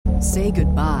Say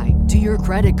goodbye to your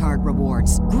credit card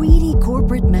rewards. Greedy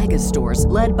corporate mega stores,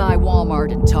 led by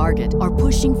Walmart and Target, are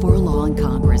pushing for a law in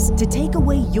Congress to take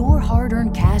away your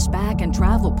hard-earned cash back and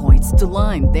travel points to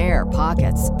line their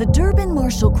pockets. The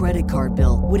Durbin-Marshall credit card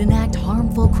bill would enact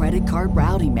harmful credit card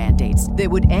routing mandates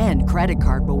that would end credit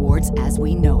card rewards as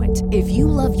we know it. If you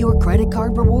love your credit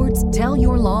card rewards, tell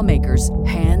your lawmakers,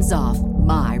 hands off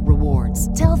my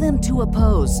rewards. Tell them to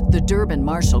oppose the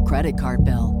Durbin-Marshall credit card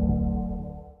bill.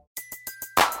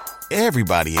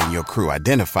 Everybody in your crew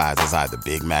identifies as either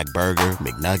Big Mac Burger,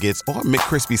 McNuggets, or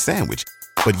McCrispy Sandwich.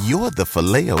 But you're the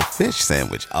Filet-O-Fish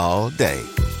Sandwich all day.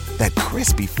 That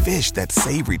crispy fish, that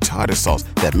savory tartar sauce,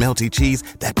 that melty cheese,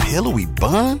 that pillowy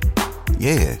bun.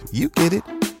 Yeah, you get it.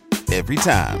 Every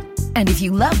time. And if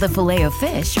you love the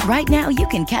Filet-O-Fish, right now you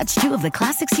can catch two of the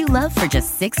classics you love for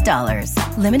just $6.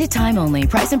 Limited time only.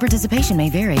 Price and participation may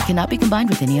vary. Cannot be combined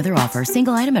with any other offer.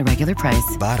 Single item at regular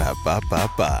price.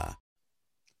 Ba-da-ba-ba-ba.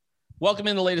 Welcome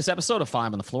in the latest episode of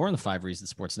Five on the Floor on the Five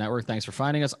Reasons Sports Network. Thanks for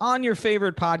finding us on your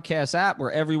favorite podcast app. We're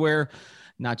everywhere,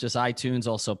 not just iTunes,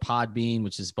 also Podbean,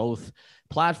 which is both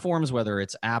platforms, whether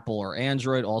it's Apple or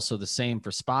Android, also the same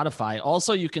for Spotify.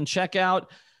 Also, you can check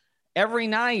out every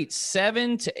night,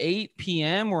 7 to 8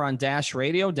 p.m. We're on Dash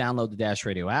Radio. Download the Dash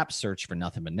Radio app. Search for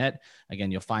Nothing But Net.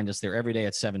 Again, you'll find us there every day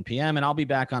at 7 p.m. And I'll be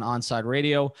back on Onside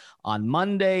Radio on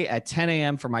Monday at 10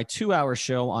 a.m. for my 2-hour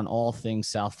show on all things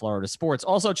South Florida sports.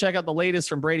 Also, check out the latest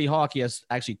from Brady Hawk. He has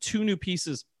actually 2 new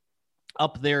pieces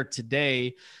up there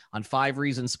today on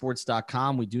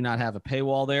 5reasonsports.com. We do not have a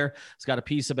paywall there. It's got a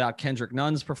piece about Kendrick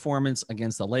Nunn's performance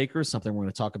against the Lakers, something we're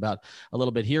going to talk about a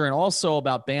little bit here, and also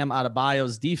about Bam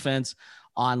Adebayo's defense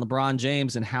on LeBron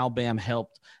James and how Bam held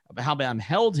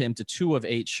him to 2 of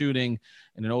 8 shooting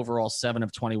and an overall 7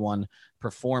 of 21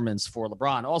 performance for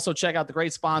LeBron. Also, check out the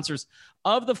great sponsors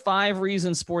of the 5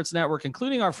 Reasons Sports Network,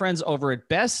 including our friends over at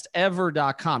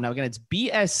bestever.com. Now, again, it's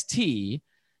BST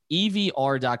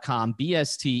EVR.com,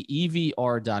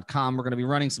 BSTEVR.com. We're going to be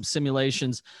running some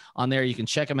simulations on there. You can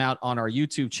check them out on our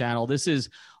YouTube channel. This is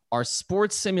our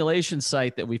sports simulation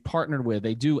site that we've partnered with.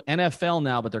 They do NFL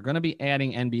now, but they're going to be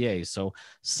adding NBA. So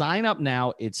sign up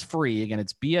now. It's free. Again,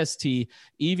 it's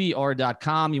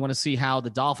BSTEVR.com. You want to see how the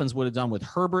Dolphins would have done with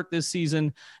Herbert this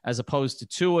season as opposed to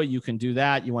Tua. You can do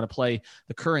that. You want to play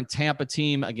the current Tampa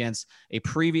team against a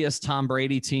previous Tom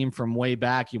Brady team from way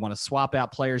back. You want to swap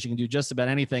out players. You can do just about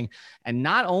anything. And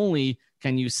not only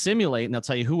can you simulate, and they'll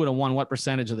tell you who would have won what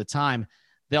percentage of the time,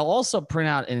 they'll also print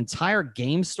out an entire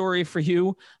game story for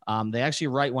you. They actually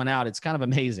write one out. It's kind of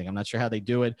amazing. I'm not sure how they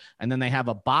do it. And then they have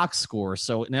a box score.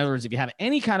 So in other words, if you have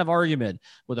any kind of argument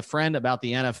with a friend about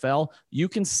the NFL, you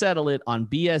can settle it on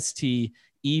BSTEVR.com.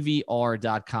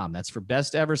 That's for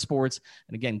Best Ever Sports.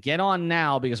 And again, get on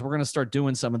now because we're going to start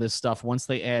doing some of this stuff once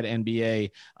they add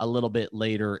NBA a little bit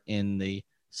later in the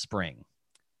spring.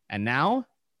 And now,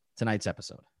 tonight's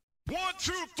episode. 1,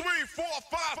 2, 3, 4,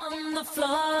 5 On the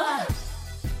floor.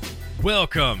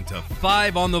 Welcome to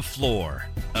 5 on the Floor,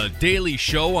 a daily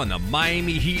show on the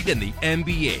Miami Heat and the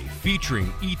NBA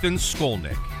featuring Ethan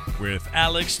Skolnick with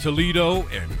Alex Toledo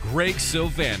and Greg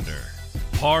Sylvander,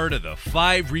 part of the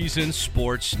 5 Reasons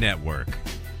Sports Network.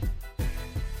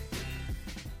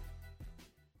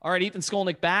 All right, Ethan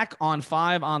Skolnick back on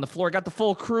 5 on the Floor. Got the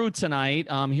full crew tonight.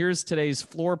 Here's today's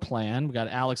floor plan. We got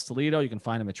Alex Toledo. You can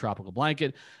find him at Tropical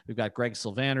Blanket. We've got Greg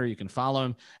Sylvander. You can follow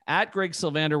him at Greg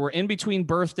Sylvander. We're in between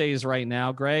birthdays right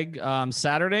now. Greg,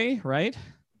 Saturday, right?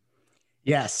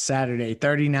 Yes, Saturday,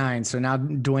 39. So now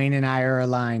Dwayne and I are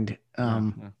aligned.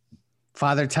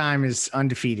 Father Time is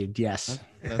undefeated. Yes.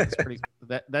 That's pretty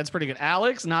good.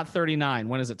 Alex, not 39.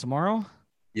 When is it, tomorrow?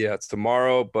 Yeah, it's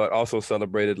tomorrow, but also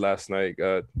celebrated last night.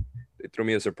 They threw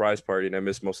me a surprise party, and I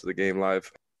missed most of the game live.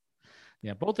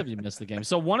 Yeah, both of you missed the game.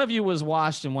 So one of you was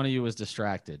washed and one of you was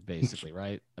distracted, basically,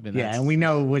 right? I mean, yeah, and we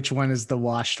know which one is the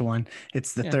washed one.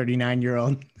 It's the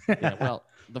 39-year-old. Yeah, well,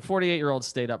 the 48-year-old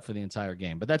stayed up for the entire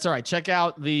game, but that's all right. Check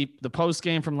out the post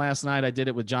game from last night. I did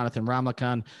it with Jonathan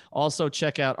Ramlakan. Also,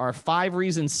 check out our 5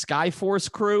 Reasons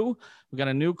Skyforce crew. We got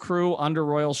a new crew under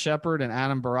Royal Shepherd and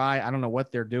Adam Barai. I don't know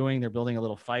what they're doing. They're building a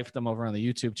little fiefdom over on the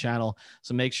YouTube channel.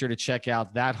 So make sure to check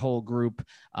out that whole group.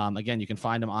 Again, you can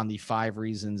find them on the 5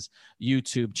 Reasons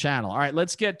YouTube channel. All right,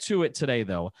 let's get to it today,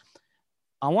 though.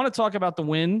 I want to talk about the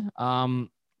win and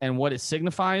what it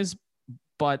signifies,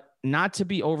 but not to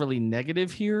be overly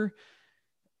negative here.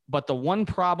 But the one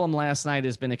problem last night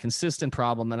has been a consistent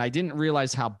problem, and I didn't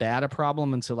realize how bad a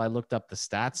problem until I looked up the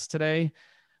stats today,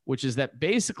 which is that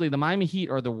basically the Miami Heat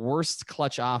are the worst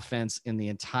clutch offense in the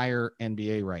entire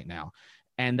NBA right now.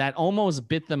 And that almost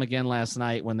bit them again last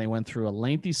night when they went through a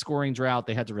lengthy scoring drought.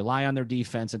 They had to rely on their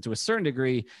defense. And to a certain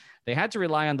degree, they had to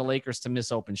rely on the Lakers to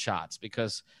miss open shots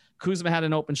because Kuzma had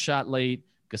an open shot late.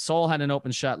 Gasol had an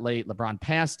open shot late. LeBron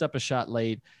passed up a shot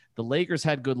late. The Lakers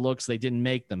had good looks. They didn't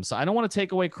make them. So I don't want to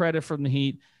take away credit from the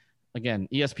Heat. Again,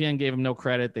 ESPN gave them no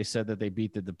credit. They said that they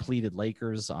beat the depleted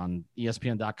Lakers on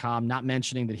ESPN.com, not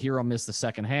mentioning that Hero missed the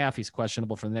second half. He's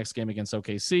questionable for the next game against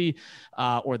OKC,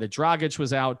 or that Dragic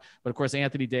was out. But, of course,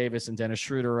 Anthony Davis and Dennis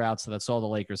Schroeder are out, so that's all the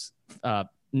Lakers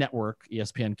network,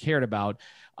 ESPN, cared about.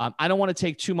 I don't want to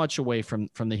take too much away from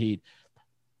the Heat.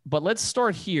 But let's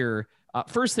start here.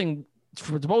 First thing,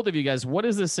 for both of you guys, what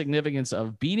is the significance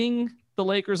of beating the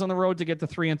Lakers on the road to get to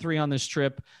 3-3 on this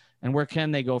trip, and where can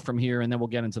they go from here? And then we'll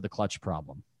get into the clutch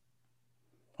problem.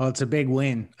 Well, it's a big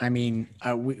win. I mean,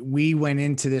 we went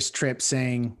into this trip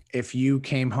saying if you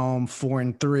came home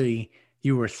 4-3,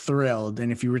 you were thrilled,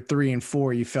 and if you were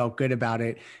 3-4, you felt good about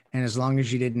it. And as long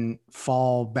as you didn't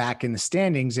fall back in the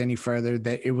standings any further,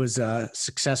 that it was a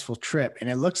successful trip. And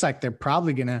it looks like they're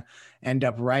probably going to end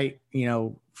up right,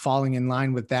 falling in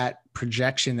line with that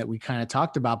projection that we kind of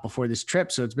talked about before this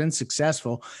trip. So it's been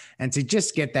successful, and to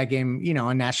just get that game,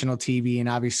 on national TV, and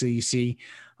obviously you see,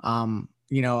 a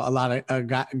lot of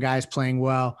guys playing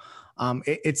well.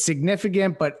 It's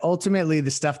significant, but ultimately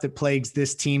the stuff that plagues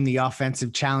this team, the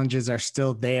offensive challenges are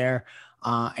still there.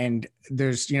 And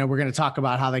there's, we're going to talk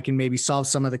about how they can maybe solve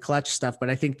some of the clutch stuff, but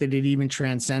I think that it even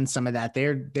transcends some of that.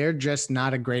 They're just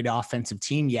not a great offensive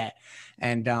team yet.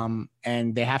 And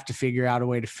they have to figure out a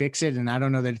way to fix it. And I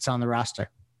don't know that it's on the roster.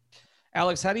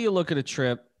 Alex, how do you look at a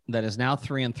trip that is now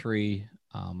 3-3?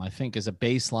 I think as a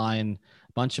baseline,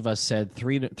 a bunch of us said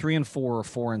 3-4 or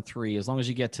 4-3. As long as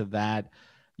you get to that,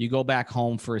 you go back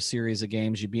home for a series of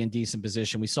games, you'd be in decent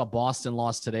position. We saw Boston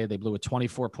lost today. They blew a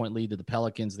 24-point lead to the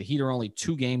Pelicans. The Heat are only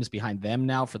 2 games behind them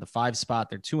now for the 5 spot.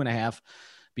 They're 2.5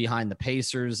 behind the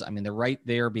Pacers. I mean, they're right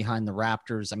there behind the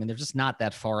Raptors. I mean, they're just not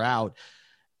that far out.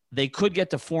 They could get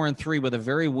to 4-3 with a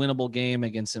very winnable game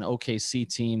against an OKC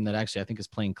team that actually I think is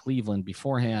playing Cleveland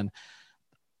beforehand.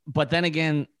 But then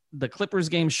again, the Clippers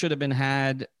game should have been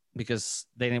had because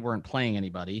they weren't playing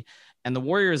anybody. And the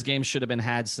Warriors game should have been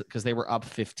had because they were up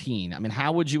 15. I mean,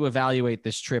 how would you evaluate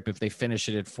this trip if they finish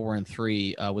it at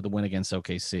 4-3 with a win against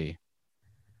OKC?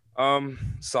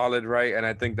 Solid, right? And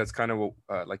I think that's kind of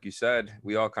what, like you said,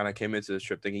 we all kind of came into this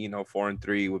trip thinking,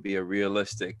 4-3 would be a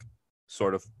realistic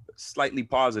sort of slightly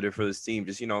positive for this team,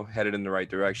 just, headed in the right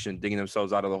direction, digging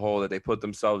themselves out of the hole that they put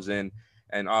themselves in.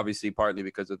 And obviously partly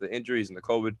because of the injuries and the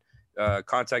COVID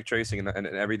contact tracing and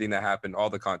everything that happened, all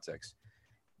the context.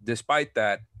 Despite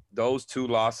that, those 2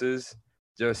 losses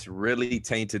just really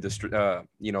tainted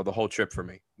the whole trip for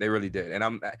me. They really did.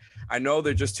 And I know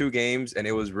they're just 2 games, and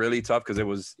it was really tough because it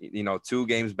was, 2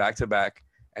 games back to back,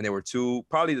 and they were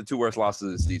probably the 2 worst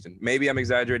losses of the season. Maybe I'm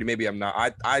exaggerating, maybe I'm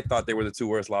not. I thought they were the 2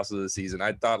 worst losses of the season.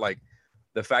 I thought like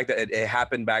the fact that it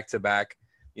happened back to back,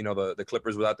 the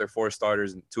Clippers without their 4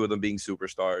 starters and 2 of them being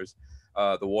superstars,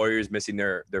 the Warriors missing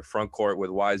their front court with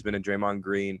Wiseman and Draymond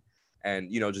Green,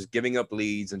 and, just giving up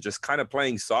leads and just kind of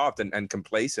playing soft and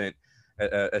complacent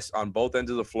on both ends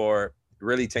of the floor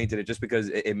really tainted it, just because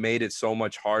it made it so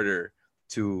much harder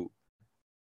to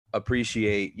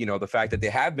appreciate, the fact that they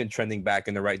have been trending back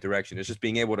in the right direction. It's just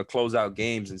being able to close out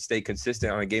games and stay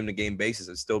consistent on a game-to-game basis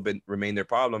has still remain their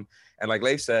problem. And like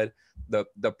Leif said,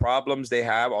 the problems they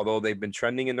have, although they've been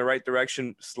trending in the right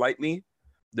direction slightly,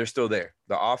 they're still there.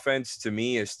 The offense, to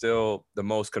me, is still the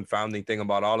most confounding thing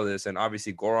about all of this. And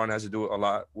obviously, Goran has to do a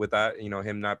lot with that,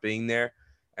 him not being there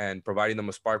and providing them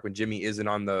a spark when Jimmy isn't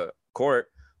on the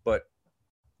court. But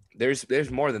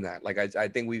there's more than that. Like, I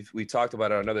think we talked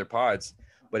about it on other pods.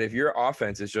 But if your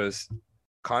offense is just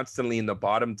constantly in the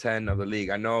bottom 10 of the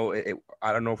league, I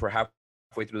don't know if we're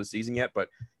halfway through the season yet, but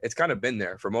it's kind of been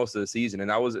there for most of the season. And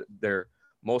that was their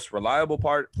most reliable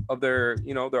part of their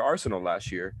arsenal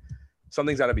last year.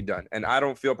 Something's got to be done. And I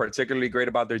don't feel particularly great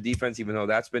about their defense, even though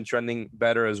that's been trending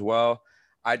better as well.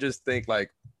 I just think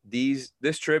like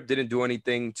this trip didn't do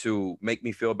anything to make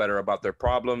me feel better about their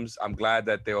problems. I'm glad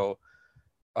that they'll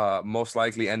most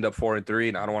likely end up 4-3.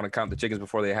 And I don't want to count the chickens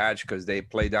before they hatch because they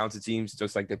play down to teams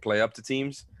just like they play up to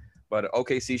teams. But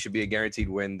OKC should be a guaranteed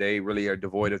win. They really are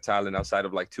devoid of talent outside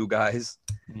of like 2 guys.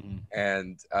 Mm-hmm.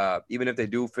 And even if they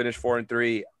do finish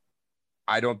 4-3,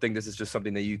 I don't think this is just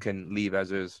something that you can leave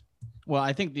as is. Well,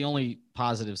 I think the only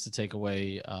positives to take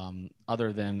away,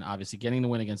 other than obviously getting the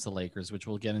win against the Lakers, which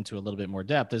we'll get into a little bit more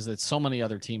depth, is that so many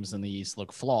other teams in the East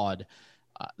look flawed.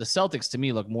 The Celtics, to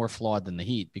me, look more flawed than the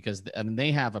Heat because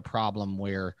they have a problem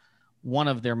where one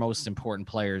of their most important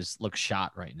players looks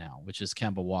shot right now, which is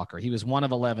Kemba Walker. He was 1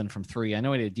 of 11 from 3. I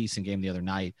know he had a decent game the other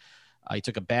night. He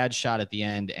took a bad shot at the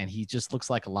end, and he just looks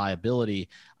like a liability.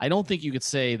 I don't think you could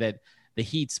say that the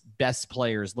Heat's best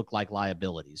players look like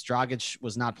liabilities. Dragic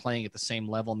was not playing at the same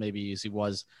level maybe as he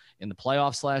was in the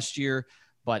playoffs last year,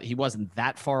 but he wasn't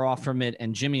that far off from it.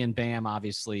 And Jimmy and Bam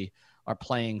obviously are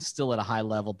playing still at a high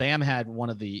level. Bam had one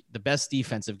of the best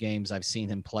defensive games I've seen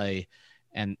him play,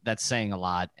 and that's saying a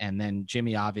lot. And then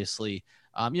Jimmy, obviously,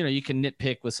 you can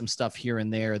nitpick with some stuff here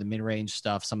and there, the mid-range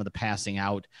stuff, some of the passing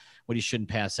out, what he shouldn't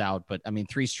pass out. But,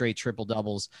 3 straight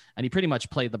triple-doubles, and he pretty much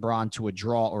played LeBron to a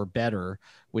draw or better,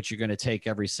 which you're going to take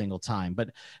every single time.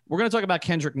 But we're going to talk about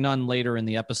Kendrick Nunn later in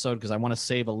the episode because I want to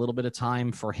save a little bit of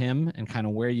time for him and kind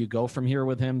of where you go from here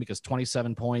with him, because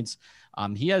 27 points,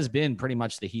 he has been pretty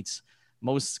much the Heat's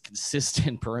most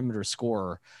consistent perimeter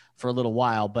scorer for a little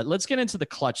while. But let's get into the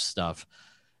clutch stuff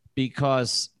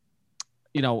because,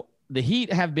 the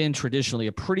Heat have been traditionally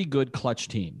a pretty good clutch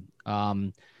team.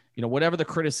 Whatever the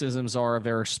criticisms are of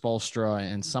Erik Spoelstra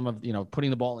and some of, putting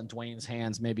the ball in Dwayne's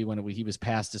hands, maybe when he was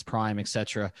past his prime, et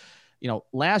cetera.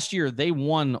 Last year they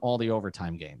won all the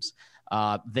overtime games.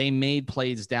 They made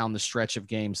plays down the stretch of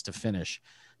games to finish.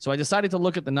 So I decided to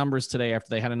look at the numbers today after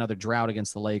they had another drought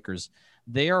against the Lakers.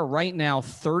 They are right now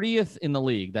 30th in the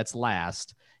league. That's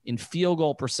last in field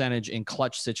goal percentage in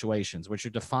clutch situations, which are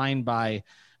defined by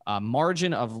a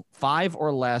margin of 5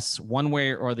 or less, one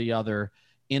way or the other,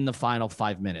 in the final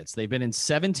 5 minutes. They've been in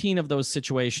 17 of those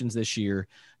situations this year.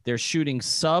 They're shooting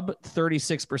sub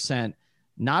 36%,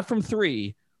 not from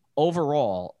 3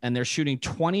 overall, and they're shooting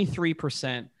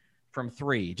 23% from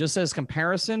 3. Just as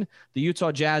comparison, the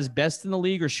Utah Jazz, best in the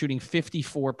league, are shooting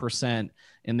 54%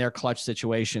 in their clutch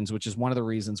situations, which is one of the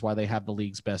reasons why they have the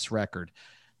league's best record.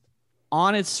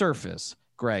 On its surface,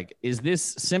 Greg, is this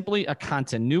simply a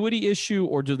continuity issue,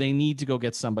 or do they need to go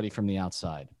get somebody from the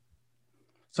outside?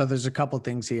 So there's a couple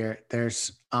things here.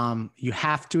 There's you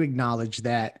have to acknowledge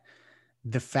that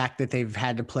the fact that they've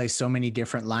had to play so many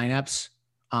different lineups,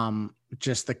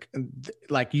 just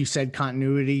like you said,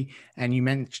 continuity, and you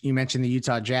mentioned the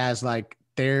Utah Jazz, like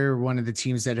they're one of the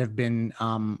teams that have been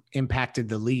impacted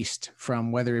the least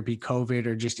from whether it be COVID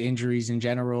or just injuries in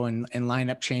general and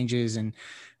lineup changes. And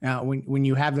when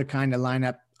you have the kind of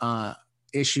lineup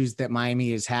issues that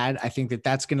Miami has had, I think that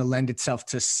that's going to lend itself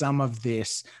to some of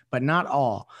this, but not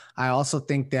all. I also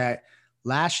think that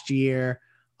last year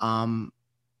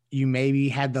you maybe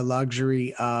had the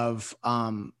luxury of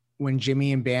when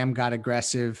Jimmy and Bam got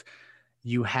aggressive,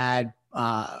 you had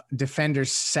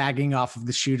defenders sagging off of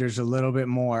the shooters a little bit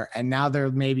more. And now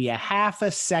they're maybe a half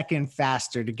a second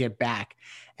faster to get back.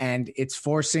 And it's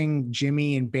forcing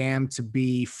Jimmy and Bam to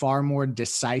be far more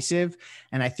decisive.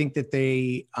 And I think that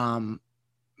they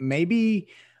maybe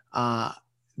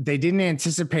they didn't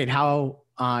anticipate how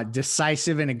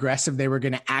decisive and aggressive they were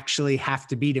going to actually have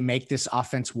to be to make this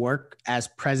offense work as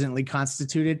presently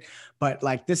constituted. But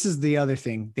like, this is the other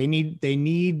thing. They need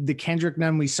the Kendrick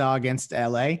Nunn we saw against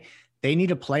LA. They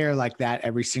need a player like that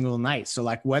every single night. So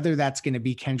like whether that's going to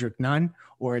be Kendrick Nunn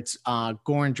or it's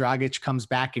Goran Dragic comes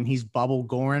back and he's bubble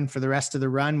Goran for the rest of the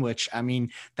run, which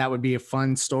that would be a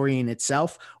fun story in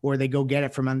itself, or they go get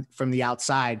it from the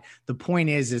outside. The point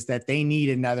is that they need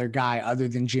another guy other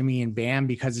than Jimmy and Bam,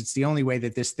 because it's the only way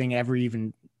that this thing ever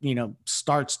even,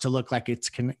 starts to look like it's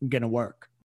going to work.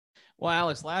 Well,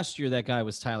 Alex, last year that guy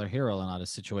was Tyler Hero in a lot of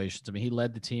situations. He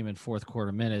led the team in fourth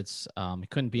quarter minutes. He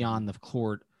couldn't be on the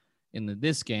court in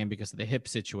this game because of the hip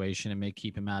situation and may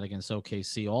keep him out against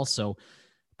OKC also.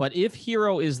 But if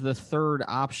Hero is the third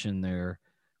option there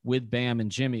with Bam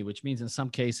and Jimmy, which means in some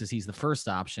cases he's the first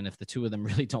option if the two of them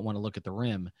really don't want to look at the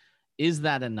rim, is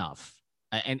that enough?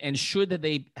 And should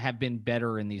they have been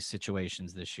better in these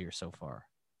situations this year so far?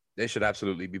 They should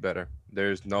absolutely be better.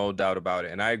 There's no doubt about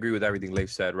it. And I agree with everything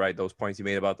Leif said, right? Those points he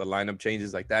made about the lineup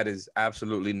changes, like that is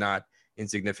absolutely not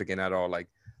insignificant at all. Like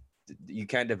you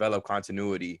can't develop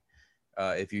continuity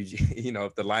if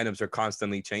if the lineups are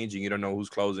constantly changing. You don't know who's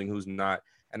closing, who's not.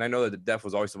 And I know that the depth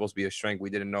was always supposed to be a strength. We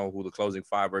didn't know who the closing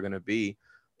 5 were going to be,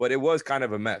 but it was kind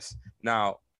of a mess.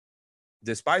 Now,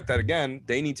 despite that, again,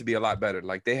 they need to be a lot better.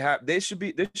 Like they should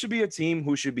be a team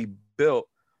who should be built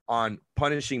on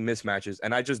punishing mismatches.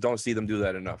 And I just don't see them do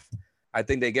that enough. I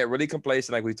think they get really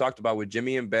complacent, like we talked about with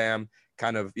Jimmy and Bam,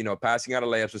 kind of, passing out of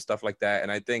layups and stuff like that.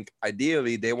 And I think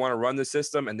ideally they want to run the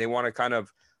system and they want to kind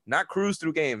of not cruise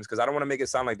through games, because I don't want to make it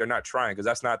sound like they're not trying, because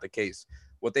that's not the case.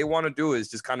 What they want to do is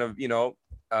just kind of,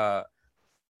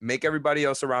 make everybody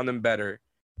else around them better,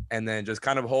 and then just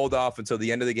kind of hold off until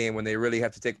the end of the game when they really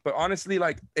have to take. But honestly,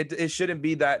 like it shouldn't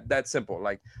be that simple.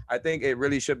 Like I think it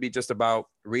really should be just about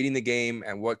reading the game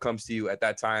and what comes to you at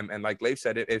that time. And like Leif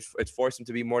said, it's forced them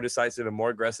to be more decisive and more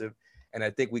aggressive. And I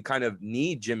think we kind of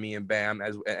need Jimmy and Bam,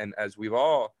 as we've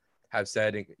all have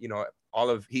said, all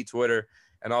of Heat Twitter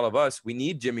and all of us, we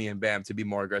need Jimmy and Bam to be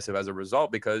more aggressive as a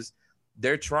result, because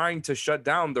they're trying to shut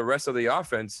down the rest of the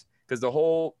offense, because the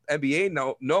whole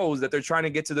NBA knows that they're trying to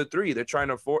get to the three. They're trying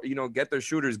to, get their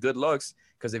shooters good looks,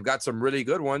 because they've got some really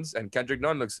good ones. And Kendrick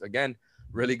Nunn looks, again,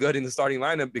 really good in the starting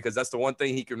lineup, because that's the one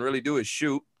thing he can really do is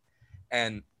shoot.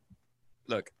 And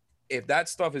look, if that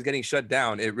stuff is getting shut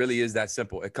down, it really is that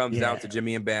simple. It comes down to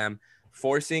Jimmy and Bam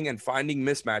forcing and finding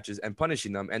mismatches and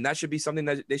punishing them. And that should be something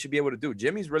that they should be able to do.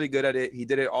 Jimmy's really good at it. He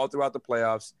did it all throughout the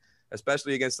playoffs,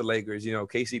 especially against the Lakers.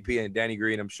 KCP and Danny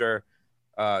Green, I'm sure,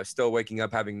 still waking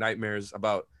up having nightmares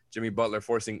about Jimmy Butler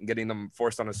getting them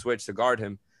forced on a switch to guard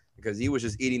him, because he was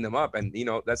just eating them up. And,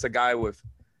 that's a guy with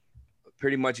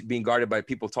pretty much being guarded by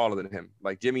people taller than him.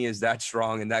 Like, Jimmy is that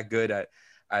strong and that good at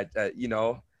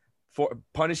for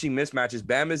punishing mismatches.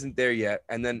 Bam isn't there yet.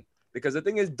 And then, because the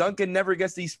thing is, Duncan never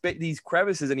gets these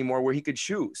crevices anymore where he could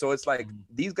shoot. So it's like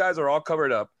these guys are all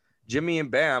covered up. Jimmy and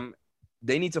Bam,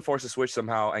 they need to force a switch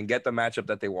somehow and get the matchup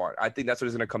that they want. I think that's what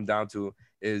it's going to come down to,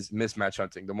 is mismatch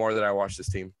hunting, the more that I watch this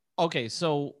team. Okay,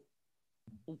 so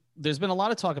there's been a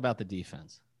lot of talk about the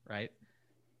defense, right?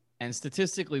 And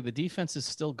statistically, the defense is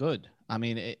still good. I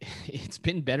mean, it's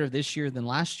been better this year than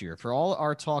last year. For all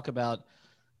our talk about,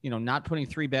 not putting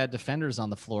three bad defenders on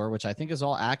the floor, which I think is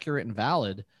all accurate and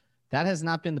valid, that has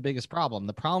not been the biggest problem.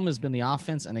 The problem has been the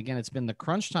offense. And again, it's been the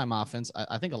crunch time offense.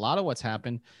 I think a lot of what's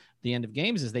happened the end of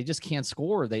games is they just can't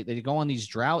score. They go on these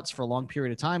droughts for a long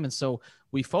period of time. And so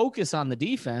we focus on the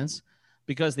defense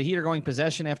because the Heat are going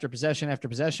possession after possession after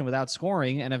possession without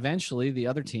scoring. And eventually the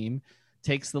other team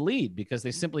takes the lead because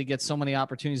they simply get so many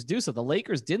opportunities to do so. The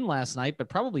Lakers didn't last night, but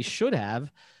probably should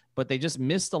have, but they just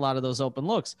missed a lot of those open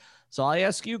looks. So I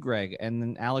ask you, Greg, and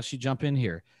then Alex, you jump in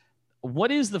here.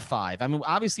 What is the five? I mean,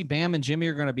 obviously Bam and Jimmy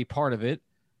are going to be part of it.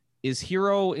 Is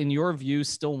Hero, in your view,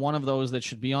 still one of those that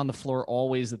should be on the floor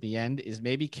always at the end? Is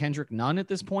maybe Kendrick Nunn at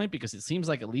this point? Because it seems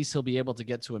like at least he'll be able to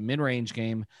get to a mid-range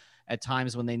game at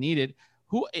times when they need it.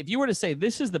 Who, if you were to say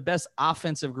this is the best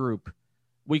offensive group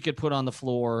we could put on the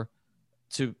floor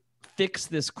to fix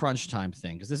this crunch time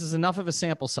thing, because this is enough of a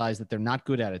sample size that they're not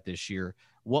good at it this year,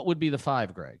 what would be the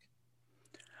five, Greg?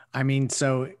 I mean,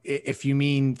 so if you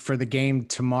mean for the game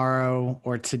tomorrow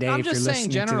or today, I'm if just you're saying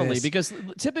listening generally, to this, because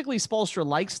typically Spoelstra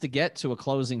likes to get to a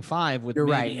closing five with you're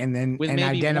maybe, right, and then with and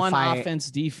maybe one identify offense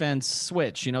defense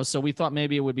switch. So we thought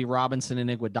maybe it would be Robinson and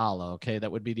Iguodala. Okay, that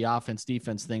would be the offense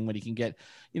defense thing when he can get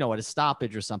at a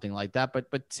stoppage or something like that. But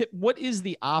what is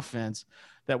the offense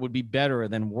that would be better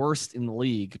than worst in the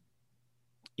league?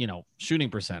 Shooting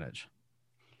percentage.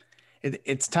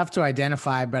 It's tough to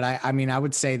identify, but I mean, I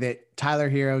would say that Tyler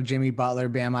Hero, Jimmy Butler,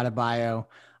 Bam Adebayo,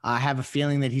 I have a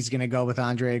feeling that he's going to go with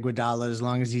Andre Iguodala as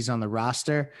long as he's on the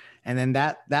roster. And then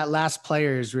that last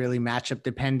player is really matchup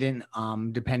dependent,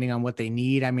 depending on what they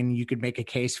need. I mean, you could make a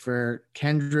case for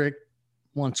Kendrick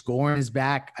once Goran is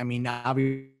back. I mean,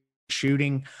 obviously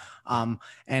shooting. And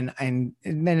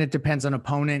then it depends on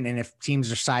opponent and if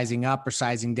teams are sizing up or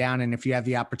sizing down. And if you have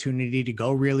the opportunity to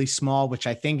go really small, which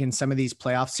I think in some of these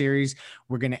playoff series,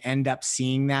 we're going to end up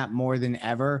seeing that more than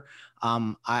ever.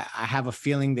 I have a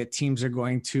feeling that teams are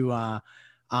going to,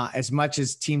 as much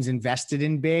as teams invested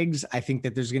in bigs, I think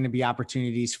that there's going to be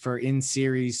opportunities for in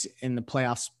series in the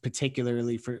playoffs,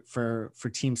 particularly for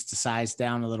teams to size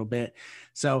down a little bit.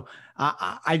 So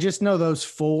I just know those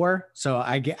four. So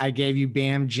I gave you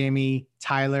Bam, Jimmy,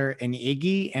 Tyler, and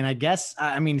Iggy. And I guess,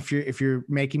 I mean, if you're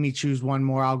making me choose one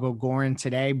more, I'll go Goran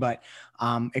today, but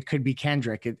it could be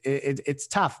Kendrick. It's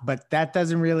tough, but that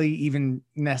doesn't really even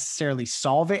necessarily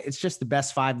solve it. It's just the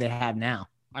best five they have now.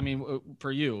 I mean,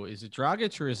 for you, is it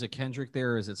Dragic or is it Kendrick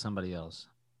there or is it somebody else?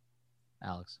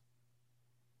 Alex?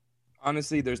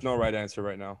 Honestly, there's no right answer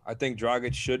right now. I think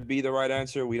Dragic should be the right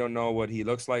answer. We don't know what he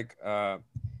looks like. And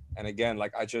again,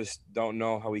 I just don't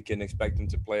know how we can expect him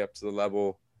to play up to the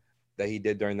level that he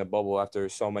did during the bubble after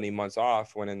so many months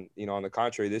off when, on the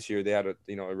contrary, this year they had a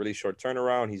really short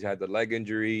turnaround. He's had the leg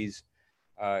injuries.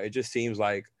 It just seems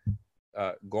like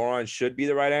Goran should be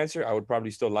the right answer. I would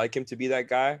probably still like him to be that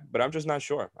guy, but I'm just not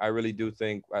sure. I really do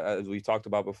think, as we talked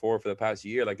about before for the past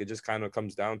year, it just kind of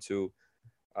comes down to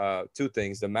two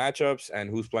things: the matchups and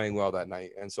who's playing well that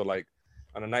night. And so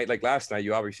on a night like last night,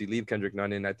 you obviously leave Kendrick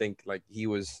Nunn in. I think he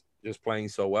was just playing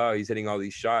so well. He's hitting all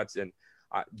these shots, and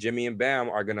Jimmy and Bam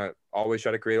are going to always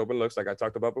try to create open looks like I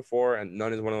talked about before. And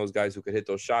Nunn is one of those guys who could hit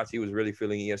those shots. He was really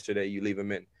feeling it yesterday. You leave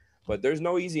him in. But there's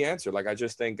no easy answer. I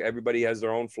just think everybody has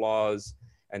their own flaws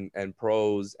and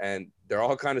pros, and they're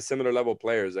all kind of similar level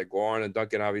players. Goran and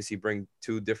Duncan obviously bring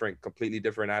two completely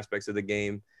different aspects of the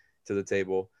game to the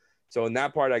table. So in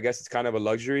that part, I guess it's kind of a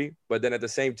luxury. But then at the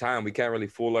same time, we can't really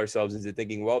fool ourselves into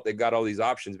thinking, well, they've got all these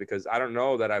options, because I don't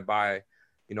know that I buy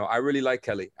You know, I really like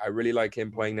Kelly. I really like him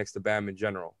playing next to Bam in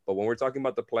general. But when we're talking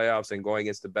about the playoffs and going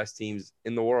against the best teams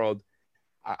in the world,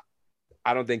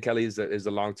 I don't think Kelly is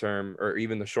the long-term or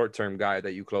even the short-term guy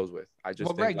that you close with. I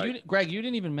just think Greg, you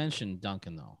didn't even mention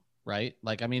Duncan though, right?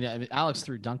 Like, I mean, Alex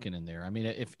threw Duncan in there. I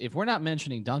mean, if we're not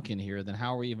mentioning Duncan here, then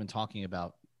how are we even talking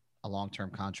about a long-term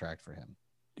contract for him?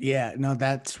 Yeah, no,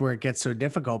 that's where it gets so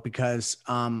difficult because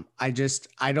I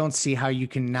don't see how you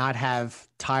can not have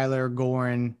Tyler,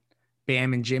 Goran,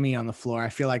 Bam, and Jimmy on the floor. I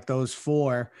feel like those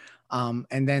four.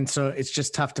 And then so it's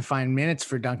just tough to find minutes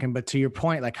for Duncan. But to your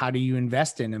point, like, how do you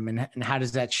invest in him and how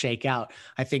does that shake out?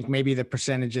 I think maybe the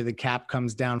percentage of the cap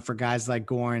comes down for guys like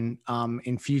Goran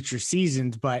in future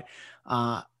seasons. But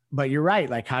you're right.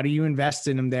 Like, how do you invest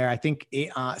in him there? I think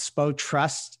Spo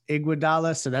trusts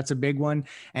Iguodala, so that's a big one.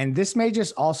 And this may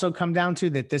just also come down to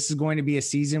that this is going to be a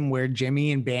season where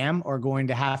Jimmy and Bam are going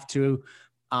to have to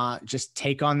just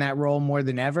take on that role more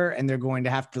than ever. And they're going to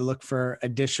have to look for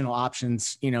additional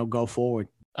options, go forward.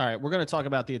 All right. We're going to talk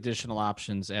about the additional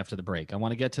options after the break. I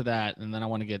want to get to that. And then I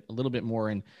want to get a little bit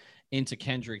more into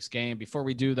Kendrick's game. Before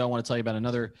we do, though, I want to tell you about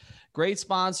another great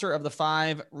sponsor of the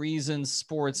 5 Reasons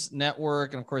Sports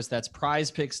Network. And of course, that's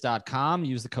prizepicks.com.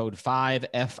 Use the code 5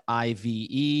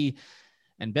 FIVE.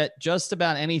 And bet just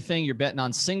about anything. You're betting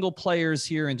on single players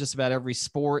here in just about every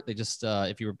sport. They just,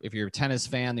 if you're a tennis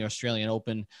fan, the Australian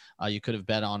Open, you could have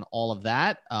bet on all of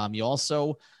that. You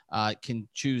also can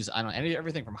choose,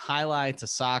 everything from highlight to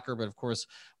soccer. But of course,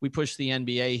 we push the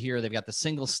NBA here. They've got the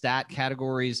single stat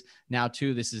categories now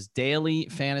too. This is daily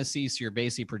fantasy. So you're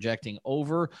basically projecting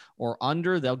over or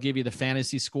under. They'll give you the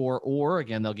fantasy score, or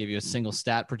again, they'll give you a single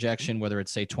stat projection, whether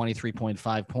it's say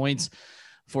 23.5 points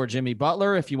for Jimmy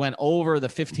Butler. If you went over the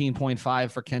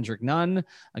 15.5 for Kendrick Nunn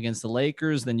against the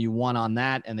Lakers, then you won on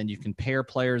that. And then you can pair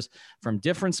players from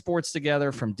different sports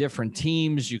together, from different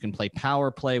teams. You can play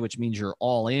power play, which means you're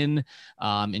all in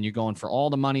and you're going for all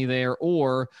the money there.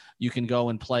 Or you can go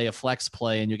and play a flex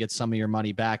play and you get some of your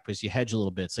money back because you hedge a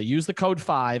little bit. So use the code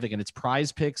 5. Again, it's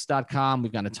prizepicks.com.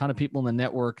 We've got a ton of people in the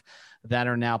network that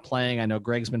are now playing. I know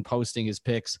Greg's been posting his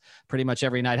picks pretty much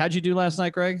every night. How'd you do last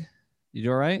night, Greg? You do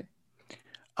all right?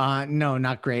 No,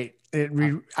 not great.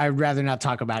 I'd rather not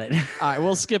talk about it. All right,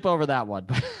 we'll skip over that one.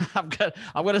 But I'm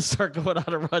going to start going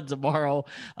on a run tomorrow.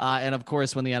 And of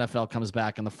course, when the NFL comes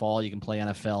back in the fall, you can play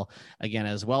NFL again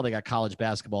as well. They got college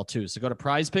basketball too. So go to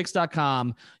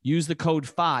prizepicks.com, use the code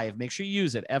 5. Make sure you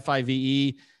use it.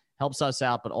 FIVE helps us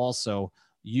out, but also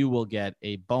you will get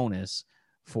a bonus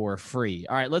for free.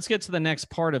 All right, let's get to the next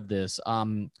part of this.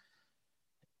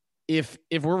 If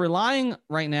we're relying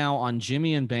right now on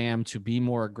Jimmy and Bam to be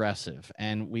more aggressive,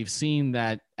 and we've seen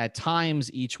that at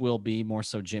times each will be more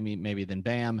so Jimmy maybe than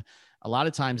Bam, a lot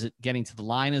of times getting to the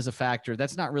line is a factor.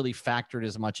 That's not really factored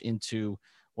as much into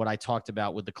what I talked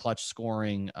about with the clutch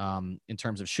scoring in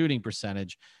terms of shooting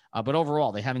percentage. But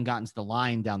overall, they haven't gotten to the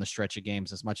line down the stretch of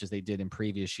games as much as they did in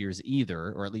previous years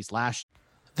either, or at least last year.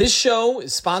 This show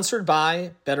is sponsored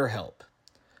by BetterHelp.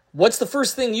 What's the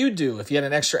first thing you'd do if you had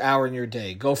an extra hour in your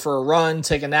day? Go for a run,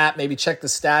 take a nap, maybe check the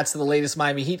stats of the latest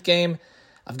Miami Heat game?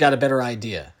 I've got a better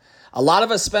idea. A lot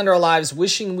of us spend our lives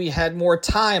wishing we had more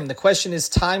time. The question is,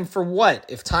 time for what?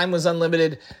 If time was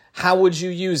unlimited, how would you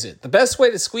use it? The best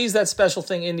way to squeeze that special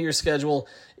thing into your schedule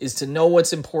is to know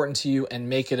what's important to you and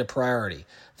make it a priority.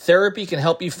 Therapy can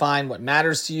help you find what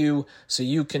matters to you so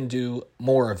you can do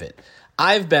more of it.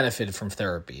 I've benefited from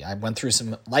therapy. I went through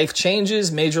some life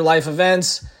changes, major life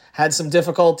events, had some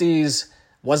difficulties,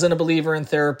 wasn't a believer in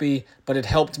therapy, but it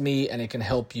helped me and it can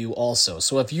help you also.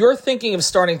 So if you're thinking of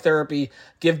starting therapy,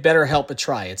 give BetterHelp a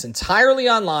try. It's entirely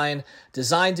online,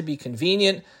 designed to be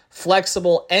convenient,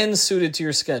 flexible, and suited to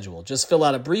your schedule. Just fill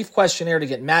out a brief questionnaire to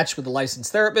get matched with a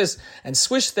licensed therapist and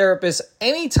switch therapists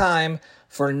anytime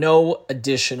for no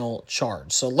additional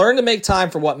charge. So learn to make time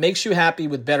for what makes you happy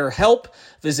with BetterHelp.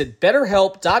 Visit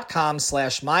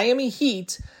BetterHelp.com/Miami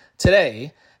Heat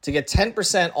today to get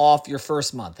 10% off your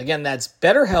first month. Again, that's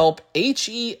BetterHelp,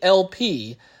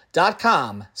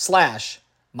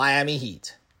 HELP.com/Miami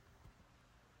Heat.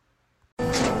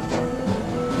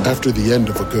 After the end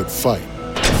of a good fight,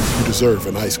 you deserve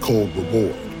an ice-cold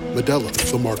reward. Modelo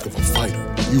is the mark of a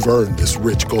fighter. You've earned this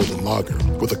rich golden lager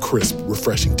with a crisp,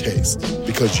 refreshing taste.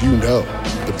 Because you know,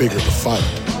 the bigger the fight,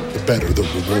 the better the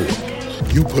reward.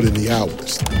 You put in the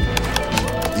hours,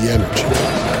 the energy,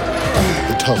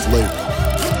 the tough labor.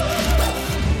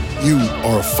 You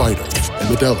are a fighter,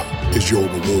 and Modelo is your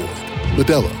reward.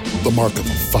 Modelo, the mark of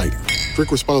a fighter.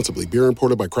 Drink responsibly. Beer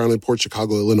imported by Crown Imports,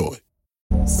 Chicago, Illinois.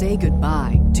 Say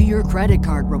goodbye to your credit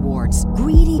card rewards.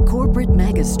 Greedy corporate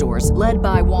mega stores, led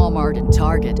by Walmart and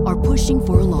Target, are pushing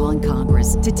for a law in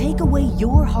Congress to take away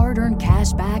your hard-earned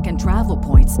cash back and travel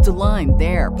points to line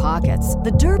their pockets.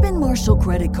 The Durbin-Marshall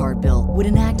credit card bill would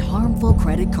enact harmful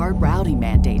credit card routing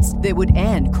mandates that would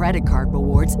end credit card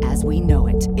rewards as we know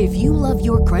it. If you love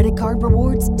your credit card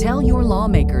rewards, tell your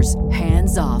lawmakers,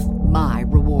 hands off my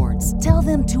rewards. Tell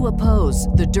them to oppose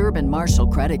the Durbin-Marshall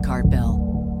credit card bill.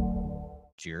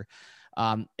 Year.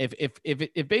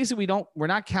 If basically we're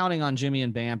not counting on Jimmy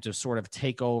and Bam to sort of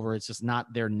take over. It's just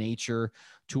not their nature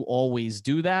to always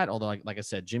do that. Although, like I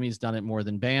said, Jimmy's done it more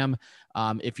than Bam.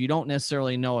 If you don't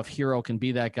necessarily know if Hero can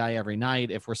be that guy every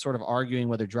night, if we're sort of arguing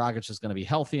whether Dragic is going to be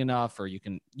healthy enough, or you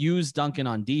can use Duncan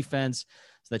on defense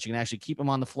so that you can actually keep him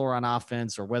on the floor on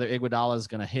offense, or whether Iguodala is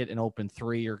going to hit an open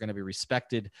three or going to be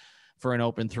respected for an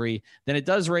open three, then it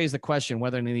does raise the question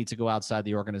whether they need to go outside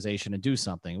the organization and do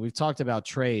something. We've talked about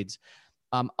trades.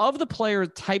 Of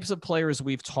the types of players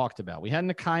we've talked about, we had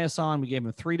Nekias on. We gave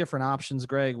him 3 different options,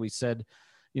 Greg. We said,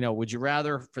 would you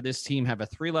rather for this team have a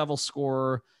 3-level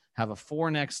scorer, have a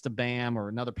 4 next to Bam, or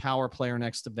another power player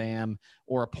next to Bam,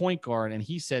 or a point guard? And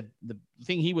he said the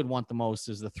thing he would want the most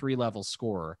is the 3-level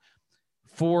scorer.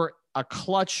 For a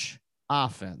clutch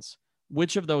offense,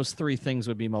 which of those 3 things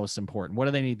would be most important? What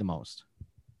do they need the most?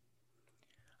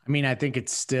 I mean, I think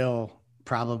it's still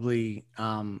probably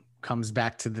comes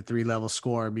back to the 3-level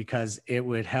score, because it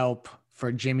would help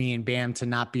for Jimmy and Bam to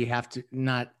not be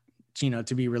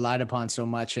relied upon so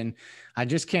much. And I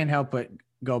just can't help but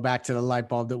go back to the light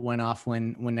bulb that went off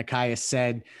when Nekias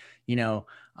said, you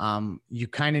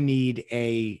kind of need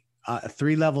a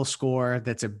 3-level score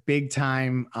that's a big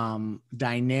time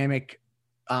dynamic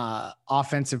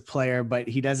offensive player, but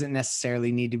he doesn't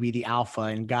necessarily need to be the alpha.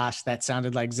 And gosh, that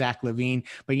sounded like Zach LaVine,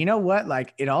 but you know what?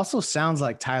 Like, it also sounds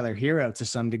like Tyler Hero to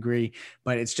some degree,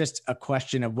 but it's just a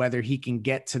question of whether he can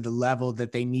get to the level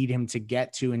that they need him to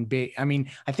get to in big. I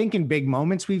mean, I think in big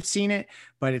moments we've seen it,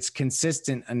 but it's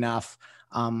consistent enough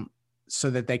so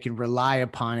that they can rely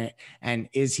upon it. And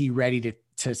is he ready to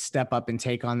step up and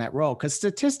take on that role? Because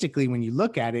statistically, when you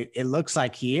look at it, it looks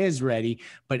like he is ready,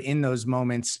 but in those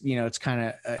moments, it's kind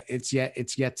of it's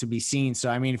yet to be seen. So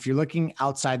I mean, if you're looking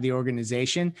outside the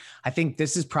organization, I think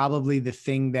this is probably the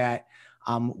thing that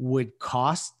would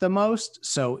cost the most.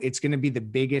 So it's going to be the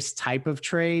biggest type of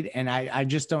trade, and I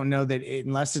just don't know that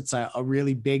unless it's a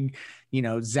really big,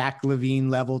 Zach LaVine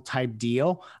level type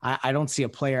deal, I don't see a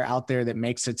player out there that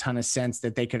makes a ton of sense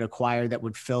that they could acquire that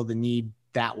would fill the need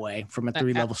that way from a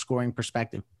 3-level scoring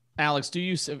perspective. Alex, do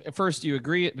you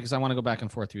agree, because I want to go back and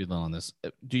forth with you on this.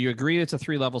 Do you agree it's a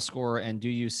 3-level scorer, and do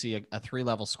you see a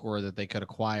 3-level scorer that they could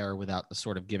acquire without the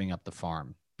sort of giving up the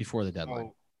farm before the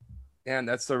deadline? And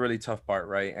that's the really tough part,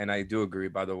 right? And I do agree,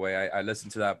 by the way. I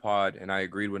listened to that pod, and I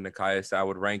agreed with Nekias. I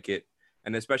would rank it,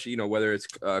 and especially, whether it's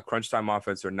crunch time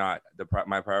offense or not,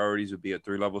 my priorities would be a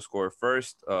 3-level scorer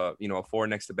first, a 4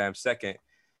 next to Bam second,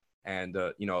 and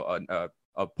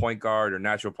a point guard or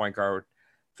natural point guard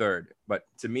third. But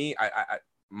to me,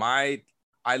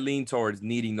 I lean towards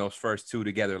needing those first 2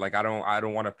 together. Like, I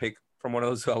don't want to pick from one of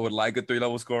those. So I would like a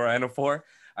 3-level scorer and a 4.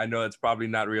 I know it's probably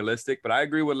not realistic, but I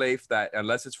agree with Leif that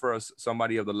unless it's for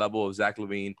somebody of the level of Zach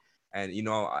LaVine, and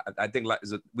I think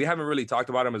we haven't really talked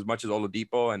about him as much as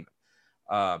Oladipo, and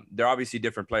they're obviously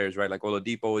different players, right? Like,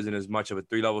 Oladipo isn't as much of a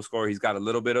 3-level scorer. He's got a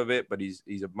little bit of it, but he's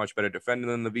a much better defender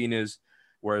than LaVine is.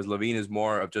 Whereas LaVine is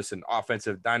more of just an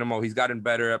offensive dynamo. He's gotten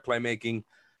better at playmaking,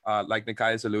 like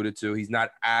Nekias alluded to. He's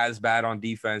not as bad on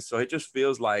defense. So it just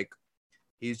feels like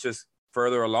he's just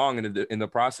further along in the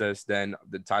process than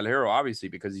the Tyler Hero, obviously,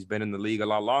 because he's been in the league a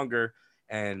lot longer.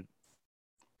 And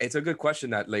it's a good question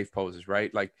that Leif poses,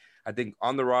 right? Like, I think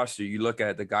on the roster, you look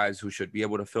at the guys who should be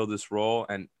able to fill this role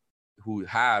and who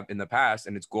have in the past,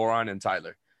 and it's Goran and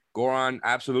Tyler. Goran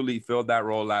absolutely filled that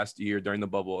role last year during the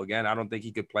bubble. Again, I don't think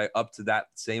he could play up to that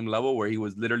same level where he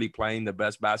was literally playing the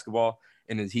best basketball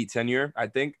in his Heat tenure, I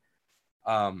think.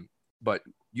 But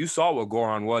you saw what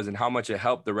Goran was and how much it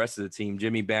helped the rest of the team,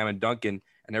 Jimmy, Bam, and Duncan,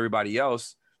 and everybody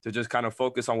else, to just kind of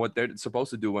focus on what they're supposed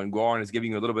to do when Goran is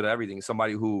giving you a little bit of everything.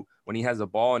 Somebody who, when he has a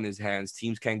ball in his hands,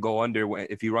 teams can't go under.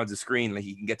 If he runs a screen, like,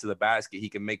 he can get to the basket, he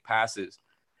can make passes.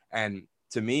 And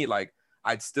to me, like,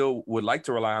 I still would like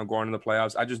to rely on Goran in the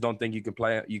playoffs. I just don't think you can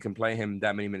play him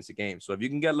that many minutes a game. So if you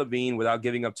can get LaVine without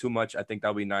giving up too much, I think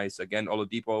that'll be nice. Again,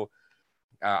 Oladipo,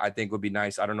 I think would be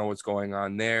nice. I don't know what's going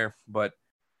on there, but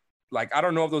like, I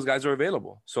don't know if those guys are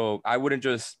available. So I wouldn't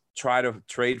just try to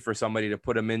trade for somebody to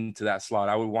put him into that slot.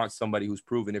 I would want somebody who's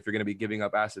proven if you're going to be giving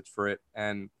up assets for it.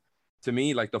 And to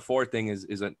me, like, the 4 thing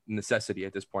is a necessity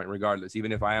at this point, regardless.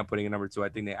 Even if I am putting a number 2, I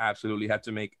think they absolutely have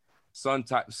to make some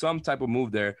type of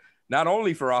move there, not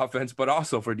only for offense, but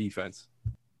also for defense.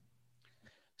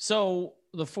 So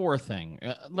the fourth thing,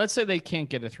 let's say they can't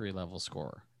get a 3-level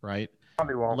scorer, right?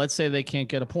 Probably won't. Let's say they can't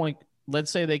get a point.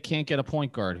 Let's say they can't get a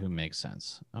point guard who makes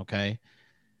sense. Okay.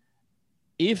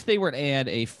 If they were to add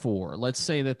a 4, let's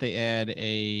say that they add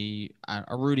a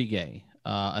Rudy Gay,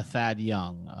 a Thad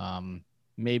Young,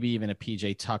 maybe even a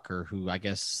PJ Tucker, who I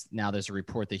guess now there's a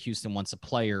report that Houston wants a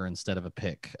player instead of a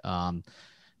pick.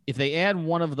 If they add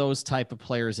one of those type of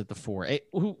players at the 4,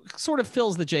 who sort of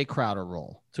fills the Jay Crowder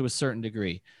role to a certain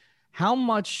degree, how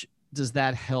much does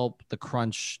that help the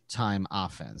crunch time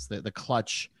offense, the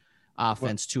clutch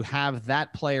offense, to have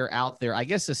that player out there, I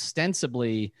guess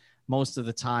ostensibly most of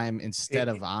the time instead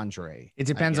of Andre? It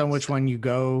depends on which one you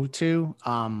go to.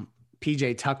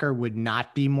 PJ Tucker would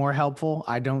not be more helpful,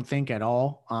 I don't think, at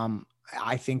all.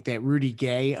 I think that Rudy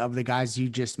Gay, of the guys you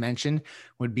just mentioned,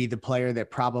 would be the player that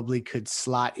probably could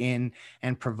slot in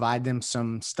and provide them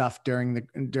some stuff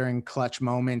during clutch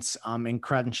moments in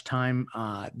crunch time,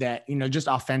 that, you know, just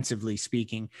offensively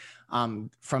speaking,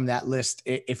 from that list,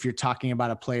 if you're talking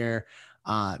about a player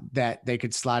that they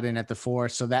could slot in at the 4.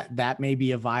 So that may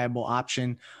be a viable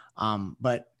option.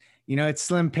 But you know, it's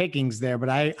slim pickings there, but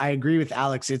I agree with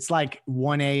Alex. It's like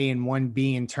 1A and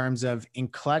 1B in terms of in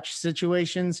clutch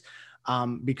situations,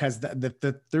 because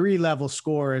the 3-level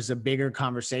score is a bigger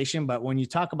conversation. But when you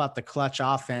talk about the clutch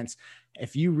offense,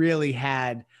 if you really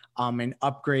had an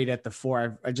upgrade at the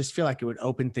 4, I just feel like it would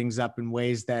open things up in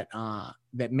ways that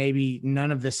that maybe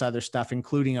none of this other stuff,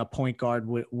 including a point guard,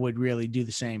 would really do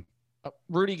the same.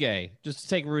 Rudy Gay, just to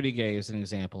take Rudy Gay as an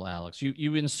example, Alex,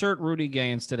 you insert Rudy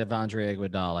Gay instead of Andre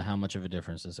Iguodala. How much of a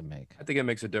difference does it make? I think it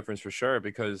makes a difference for sure,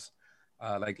 because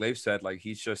like Leif said, like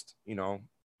he's just, you know,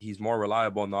 he's more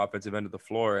reliable on the offensive end of the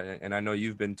floor. And I know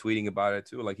you've been tweeting about it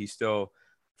too. Like he's still,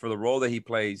 for the role that he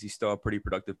plays, he's still a pretty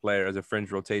productive player as a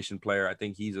fringe rotation player. I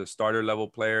think he's a starter level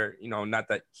player, you know, not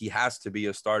that he has to be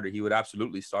a starter. He would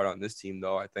absolutely start on this team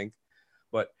though, I think.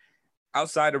 But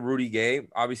outside of Rudy Gay,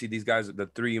 obviously these guys, the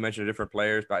 3 you mentioned, are different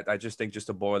players, but I just think, just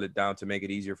to boil it down to make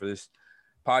it easier for this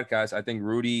podcast, I think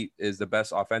Rudy is the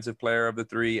best offensive player of the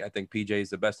 3. I think PJ is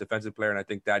the best defensive player, and I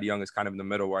think Thad Young is kind of in the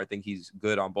middle, where I think he's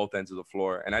good on both ends of the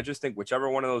floor. And I just think whichever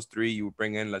one of those 3 you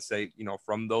bring in, let's say, you know,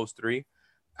 from those 3,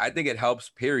 I think it helps,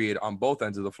 period, on both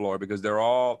ends of the floor, because they're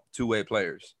all two-way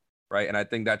players, right? And I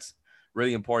think that's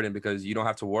really important, because you don't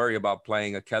have to worry about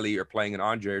playing a Kelly or playing an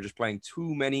Andre, or just playing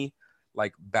too many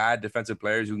like bad defensive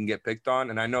players who can get picked on.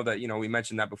 And I know that, you know, we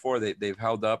mentioned that before, they've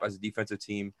held up as a defensive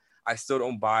team. I still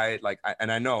don't buy it.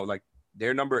 And I know like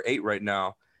they're number 8 right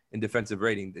now in defensive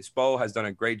rating. Spo has done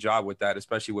a great job with that,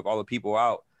 especially with all the people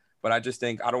out. But I just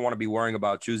think I don't want to be worrying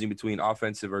about choosing between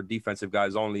offensive or defensive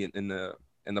guys only in the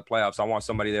playoffs. I want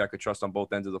somebody there I could trust on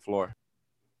both ends of the floor.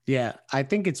 Yeah, I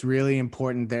think it's really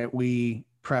important that we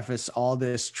preface all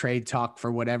this trade talk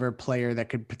for whatever player that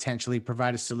could potentially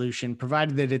provide a solution,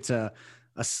 provided that it's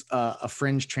a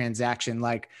fringe transaction.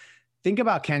 Like, think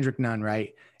about Kendrick Nunn,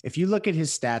 right? If you look at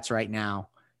his stats right now,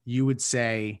 you would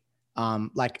say,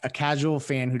 like a casual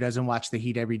fan who doesn't watch the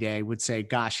Heat every day would say,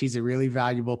 gosh, he's a really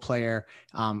valuable player.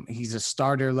 He's a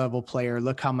starter level player.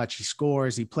 Look how much he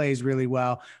scores. He plays really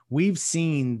well. We've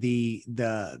seen the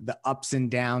ups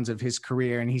and downs of his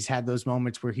career, and he's had those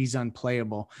moments where he's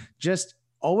unplayable. Just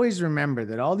always remember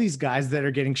that all these guys that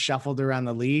are getting shuffled around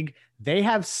the league, they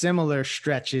have similar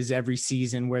stretches every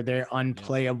season where they're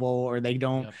unplayable or they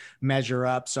don't measure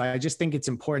up. So I just think it's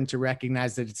important to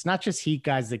recognize that it's not just Heat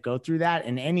guys that go through that,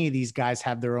 and any of these guys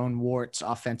have their own warts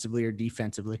offensively or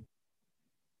defensively.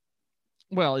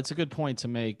 Well, it's a good point to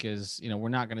make, is, you know, we're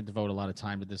not going to devote a lot of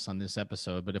time to this on this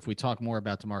episode, but if we talk more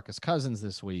about DeMarcus Cousins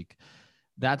this week,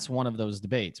 that's one of those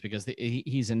debates, because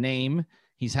he's a name.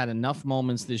 He's had enough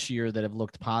moments this year that have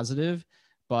looked positive.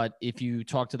 But if you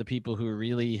talk to the people who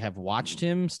really have watched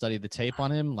him, studied the tape on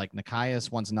him, like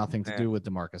Nikias wants nothing to do with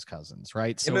DeMarcus Cousins,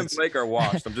 right? So him and Blake are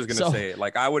washed. I'm just going to say it.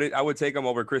 Like I would take him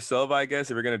over Chris Silva, I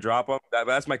guess, if you're going to drop him.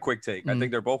 That's my quick take. I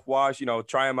think they're both washed. You know,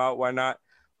 try them out. Why not?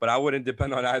 But I wouldn't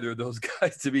depend on either of those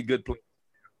guys to be good players.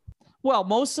 Well,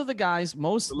 most of the guys,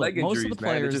 most of the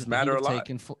players just matter a lot.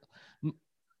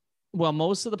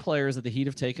 Most of the players that the Heat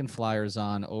have taken flyers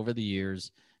on over the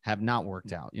years have not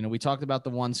worked out. You know, we talked about the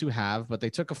ones who have, but they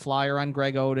took a flyer on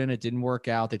Greg Oden. It didn't work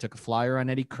out. They took a flyer on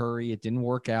Eddie Curry. It didn't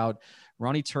work out.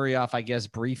 Ronnie Turioff, I guess,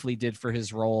 briefly did for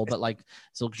his role, but like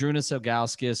Zydrunas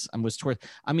Ilgauskas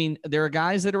I mean, there are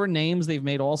guys that are names. They've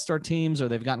made all-star teams, or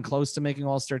they've gotten close to making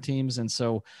all-star teams. And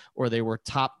so, or they were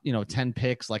top, 10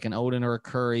 picks like an Oden or a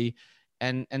Curry.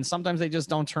 And sometimes they just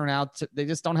don't turn out they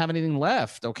just don't have anything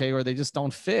left. Okay. Or they just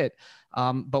don't fit.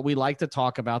 But we like to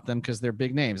talk about them because they're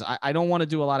big names. I don't want to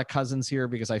do a lot of Cousins here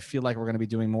because I feel like we're going to be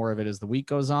doing more of it as the week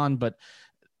goes on, but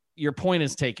your point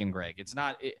is taken, Greg. It's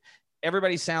not,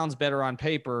 everybody sounds better on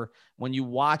paper. When you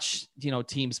watch,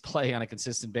 teams play on a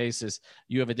consistent basis,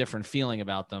 you have a different feeling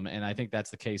about them. And I think that's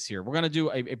the case here. We're going to do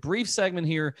a brief segment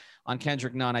here on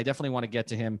Kendrick Nunn. I definitely want to get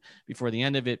to him before the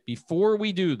end of it. Before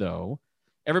we do, though,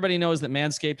 everybody knows that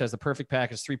Manscaped has the perfect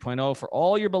package 3.0 for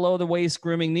all your below-the-waist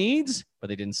grooming needs, but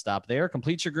they didn't stop there.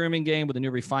 Complete your grooming game with a new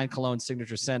refined cologne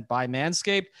signature scent by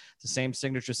Manscaped. It's the same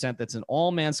signature scent that's in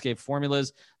all Manscaped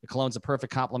formulas. The cologne's a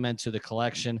perfect complement to the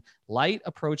collection. Light,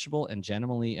 approachable, and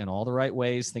gentlemanly in all the right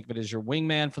ways. Think of it as your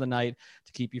wingman for the night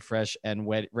to keep you fresh and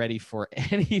ready for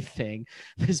anything.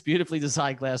 This beautifully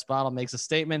designed glass bottle makes a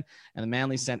statement, and the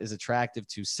manly scent is attractive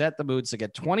to set the mood. So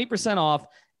get 20% off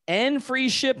and free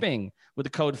shipping with the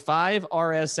code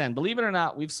 5RSN. Believe it or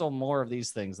not, we've sold more of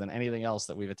these things than anything else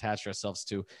that we've attached ourselves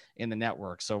to in the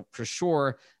network. So for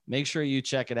sure, make sure you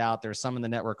check it out. There's some in the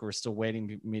network who are still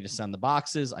waiting for me to send the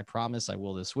boxes. I promise I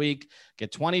will this week.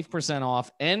 Get 20% off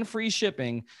and free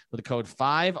shipping with the code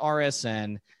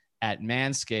 5RSN at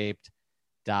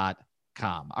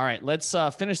manscaped.com. All right, let's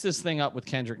finish this thing up with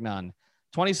Kendrick Nunn.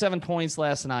 27 points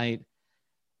last night.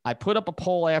 I put up a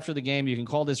poll after the game. You can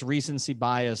call this recency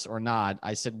bias or not.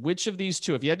 I said, which of these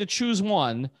two, if you had to choose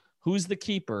one, who's the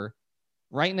keeper?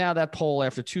 Right now, that poll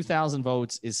after 2,000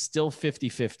 votes is still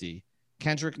 50-50.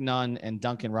 Kendrick Nunn and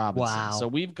Duncan Robinson. Wow. So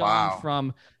we've gone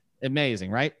from amazing,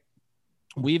 right?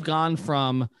 We've gone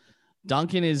from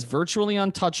Duncan is virtually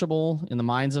untouchable in the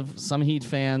minds of some Heat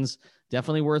fans.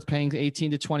 Definitely worth paying 18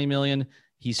 to 20 million.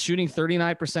 He's shooting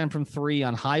 39% from three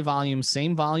on high volume,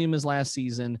 same volume as last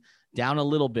season. Down a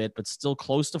little bit, but still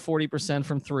close to 40%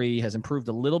 from three, has improved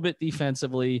a little bit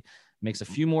defensively, makes a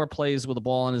few more plays with the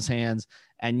ball in his hands.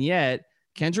 And yet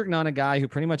Kendrick Nunn, a guy who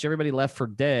pretty much everybody left for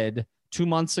dead 2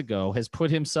 months ago, has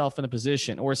put himself in a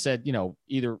position or said,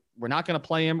 either we're not going to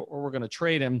play him or we're going to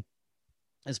trade him,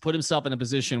 has put himself in a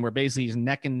position where basically he's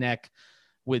neck and neck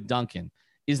with Duncan.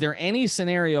 Is there any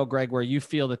scenario, Greg, where you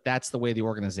feel that that's the way the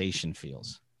organization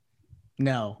feels?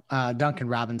 No, Duncan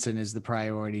Robinson is the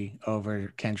priority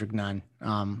over Kendrick Nunn,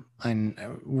 and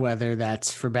whether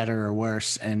that's for better or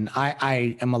worse. And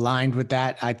I am aligned with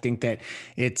that. I think that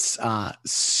it's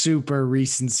super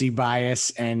recency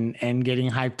bias and getting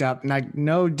hyped up. Like,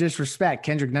 no disrespect,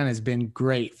 Kendrick Nunn has been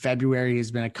great. February has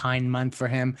been a kind month for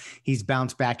him. He's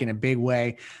bounced back in a big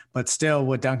way. But still,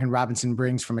 what Duncan Robinson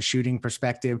brings from a shooting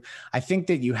perspective, I think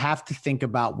that you have to think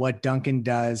about what Duncan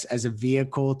does as a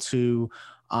vehicle to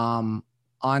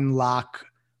unlock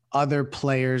other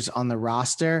players on the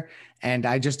roster. And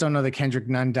I just don't know that Kendrick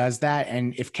Nunn does that.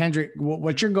 And if Kendrick,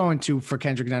 what you're going to for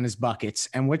Kendrick Nunn is buckets.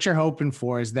 And what you're hoping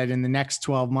for is that in the next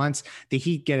 12 months, the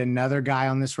Heat get another guy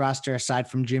on this roster aside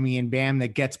from Jimmy and Bam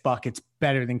that gets buckets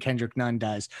better than Kendrick Nunn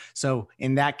does. So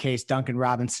in that case, Duncan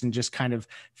Robinson just kind of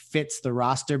fits the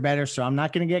roster better. So I'm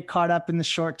not going to get caught up in the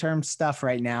short-term stuff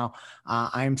right now.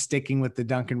 I'm sticking with the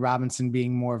Duncan Robinson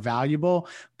being more valuable.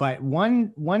 But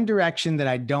one direction that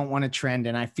I don't want to trend,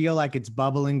 and I feel like it's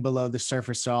bubbling below the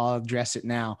surface, so I'll address it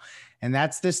now. And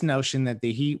that's this notion that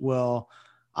the Heat will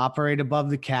operate above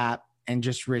the cap and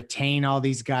just retain all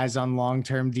these guys on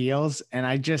long-term deals. And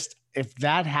if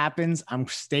that happens, I'm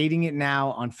stating it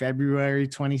now on February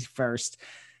 21st,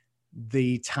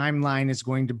 the timeline is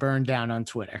going to burn down on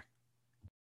Twitter.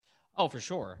 Oh, for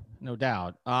sure. No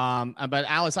doubt. But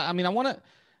Alex,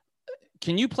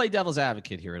 can you play devil's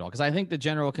advocate here at all? Because I think the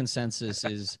general consensus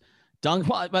is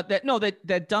Duncan, but that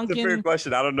Duncan. It's a fair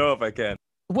question. I don't know if I can.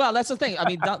 Well, that's the thing. I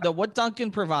mean, what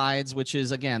Duncan provides, which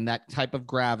is, again, that type of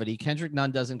gravity. Kendrick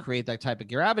Nunn doesn't create that type of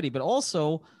gravity, but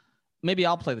also maybe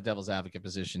I'll play the devil's advocate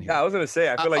position here. Yeah, I was going to say,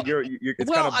 I feel like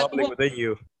it's kind of bubbling within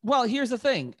you. Well, here's the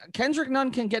thing. Kendrick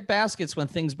Nunn can get baskets when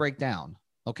things break down.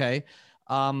 Okay.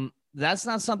 That's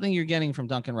not something you're getting from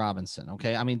Duncan Robinson.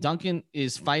 Okay. I mean, Duncan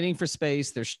is fighting for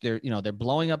space. They're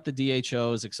blowing up the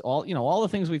DHOs, all the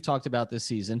things we've talked about this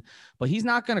season, but he's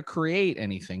not going to create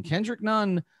anything. Kendrick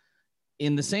Nunn,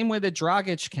 in the same way that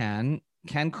Dragic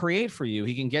can create for you.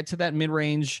 He can get to that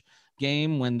mid-range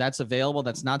game when that's available.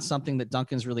 That's not something that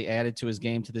Duncan's really added to his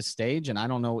game to this stage. And I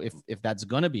don't know if that's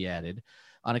going to be added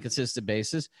on a consistent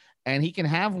basis. And he can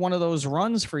have one of those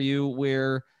runs for you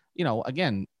where,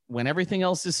 again, when everything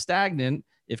else is stagnant,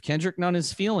 if Kendrick Nunn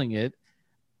is feeling it,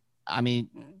 I mean,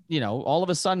 all of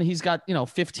a sudden he's got,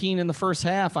 15 in the first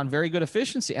half on very good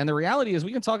efficiency. And the reality is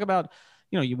we can talk about,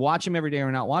 you watch him every day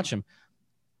or not watch him.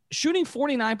 Shooting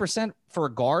 49% for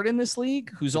a guard in this league,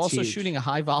 who's also shooting a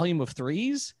high volume of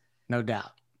threes. No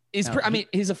doubt. I mean,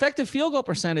 his effective field goal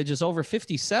percentage is over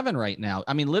 57 right now.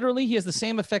 I mean, literally, he has the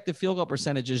same effective field goal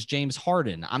percentage as James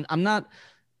Harden. I'm not,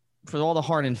 for all the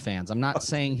Harden fans, I'm not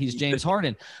saying he's James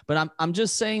Harden, but I'm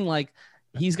just saying, like,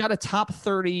 he's got a top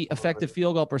 30 effective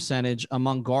field goal percentage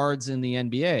among guards in the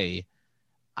NBA.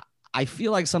 I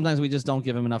feel like sometimes we just don't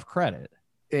give him enough credit.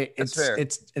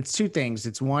 It's two things.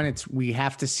 It's one, we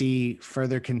have to see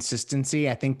further consistency.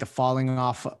 I think the falling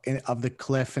off of the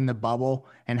cliff in the bubble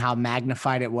and how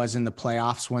magnified it was in the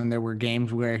playoffs when there were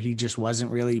games where he just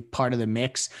wasn't really part of the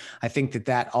mix. I think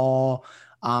that all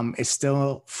is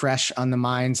still fresh on the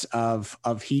minds of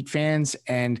Heat fans.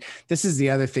 And this is the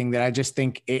other thing that I just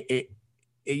think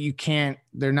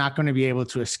they're not going to be able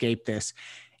to escape this.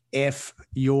 If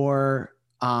your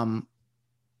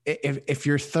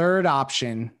third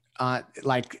option,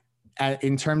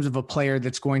 in terms of a player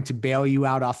that's going to bail you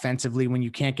out offensively when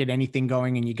you can't get anything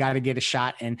going and you got to get a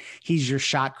shot and he's your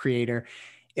shot creator.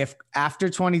 If after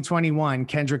 2021,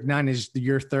 Kendrick Nunn is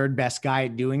your third best guy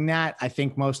at doing that, I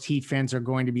think most Heat fans are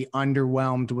going to be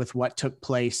underwhelmed with what took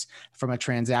place from a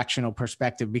transactional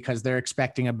perspective, because they're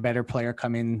expecting a better player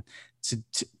come in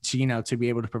to be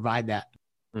able to provide that.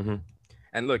 Mm-hmm.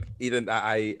 And look, Ethan,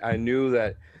 I knew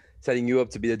that setting you up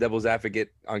to be the devil's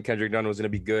advocate on Kendrick Nunn was going to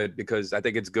be good, because I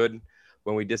think it's good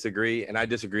when we disagree, and I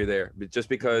disagree there. But just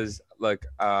because,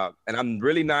 and I'm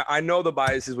really not – I know the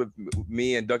biases with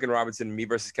me and Duncan Robinson, me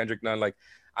versus Kendrick Nunn. Like,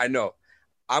 I know.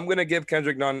 I'm going to give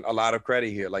Kendrick Nunn a lot of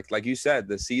credit here. Like you said,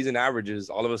 the season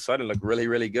averages all of a sudden look really,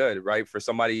 really good, right, for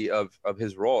somebody of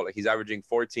his role. Like, he's averaging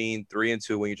 14, 3 and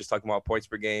 2 when you're just talking about points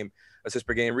per game, assists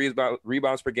per game,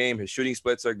 rebounds per game. His shooting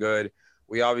splits are good.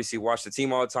 We obviously watch the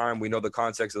team all the time. We know the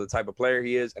context of the type of player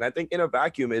he is. And I think in a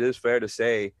vacuum, it is fair to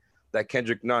say that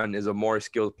Kendrick Nunn is a more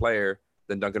skilled player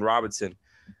than Duncan Robinson.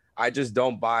 I just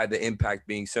don't buy the impact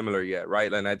being similar yet,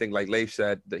 right? And I think, like Leif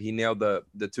said, that he nailed the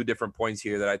two different points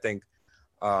here that I think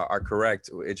are correct,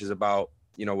 which is about,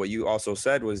 what you also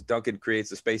said was Duncan creates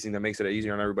the spacing that makes it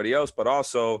easier on everybody else, but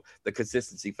also the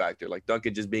consistency factor. Like,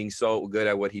 Duncan just being so good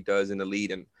at what he does in the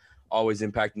lead and always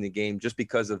impacting the game just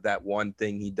because of that one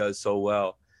thing he does so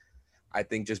well, I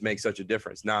think just makes such a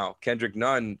difference. Now, Kendrick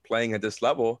Nunn playing at this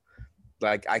level,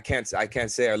 like, I can't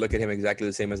say I look at him exactly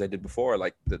the same as I did before.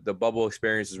 Like, the bubble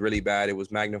experience is really bad. It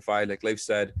was magnified, like Leif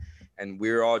said, and we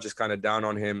were all just kind of down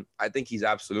on him. I think he's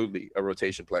absolutely a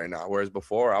rotation player now, whereas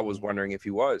before I was wondering if he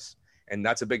was. And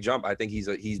that's a big jump. I think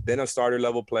he's been a starter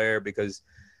level player, because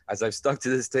as I've stuck to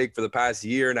this take for the past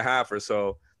year and a half or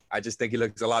so, I just think he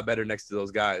looks a lot better next to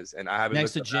those guys. And I haven't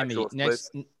next to Jimmy,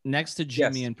 next to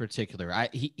Jimmy in particular.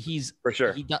 He's for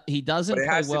sure. He doesn't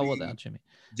play well without Jimmy.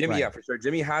 Jimmy, right. Yeah, for sure.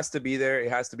 Jimmy has to be there. It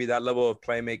has to be that level of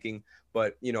playmaking.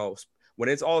 But when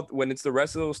it's the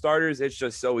rest of those starters, it's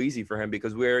just so easy for him,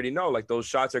 because we already know, like, those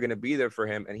shots are going to be there for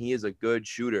him, and he is a good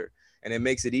shooter, and it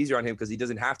makes it easier on him because he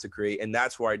doesn't have to create. And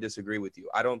that's where I disagree with you.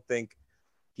 I don't think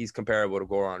he's comparable to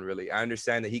Goran, really. I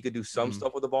understand that he could do some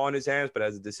stuff with the ball in his hands, but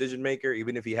as a decision maker,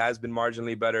 even if he has been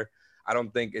marginally better, I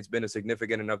don't think it's been a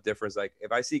significant enough difference. Like,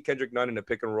 if I see Kendrick Nunn in a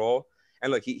pick and roll,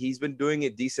 and look, he's been doing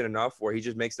it decent enough where he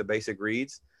just makes the basic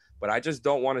reads, but I just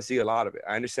don't want to see a lot of it.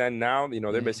 I understand now,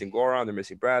 they're missing Goran, they're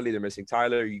missing Bradley, they're missing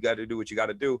Tyler. You got to do what you got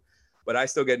to do. But I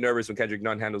still get nervous when Kendrick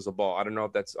Nunn handles the ball. I don't know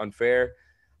if that's unfair.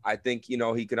 I think,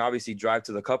 he can obviously drive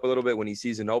to the cup a little bit when he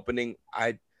sees an opening.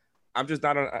 I'm just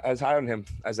not as high on him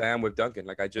as I am with Duncan.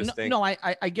 Like, I just think. No,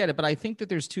 I get it, but I think that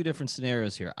there's two different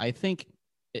scenarios here. I think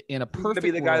in a perfect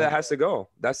be the guy that has to go.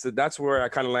 That's where I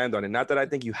kind of land on it. Not that I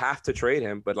think you have to trade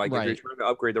him, but like, right, if you're trying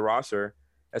to upgrade the roster,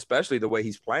 especially the way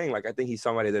he's playing, like, I think he's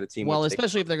somebody that a team. Well,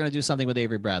 especially if they're going to do something with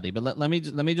Avery Bradley. But let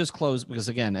me just close, because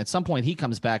again, at some point he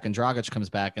comes back and Dragic comes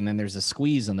back, and then there's a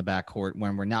squeeze in the backcourt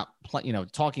when we're not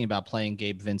talking about playing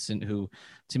Gabe Vincent, who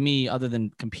to me, other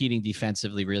than competing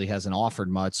defensively, really hasn't offered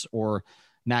much, or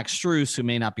Max Strus, who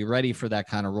may not be ready for that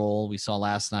kind of role. We saw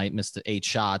last night, missed 8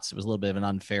 shots. It was a little bit of an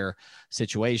unfair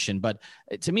situation. But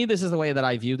to me, this is the way that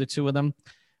I view the two of them.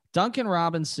 Duncan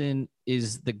Robinson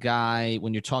is the guy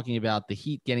when you're talking about the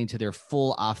Heat getting to their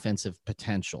full offensive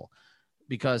potential,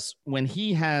 because when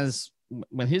his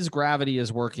gravity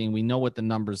is working, we know what the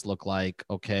numbers look like.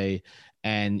 Okay.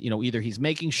 And, either he's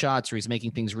making shots or he's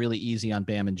making things really easy on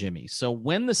Bam and Jimmy. So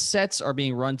when the sets are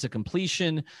being run to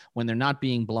completion, when they're not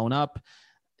being blown up,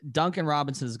 Duncan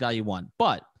Robinson is the guy you want.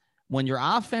 But when your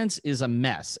offense is a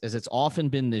mess, as it's often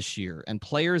been this year, and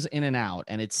players in and out,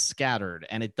 and it's scattered,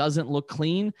 and it doesn't look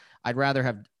clean, I'd rather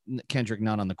have Kendrick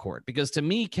Nunn on the court. Because to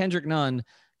me, Kendrick Nunn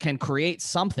can create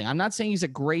something. I'm not saying he's a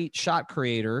great shot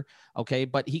creator, okay,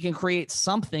 but he can create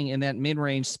something in that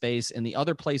mid-range space and the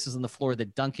other places on the floor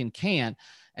that Duncan can't.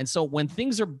 And so when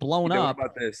things are blown up,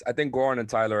 about this, I think Goran and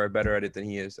Tyler are better at it than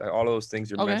he is. All of those things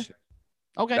you're mentioning.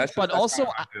 Okay, that's also,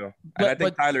 I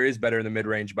think Tyler is better in the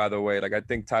mid-range, by the way. Like, I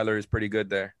think Tyler is pretty good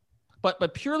there.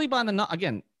 But purely by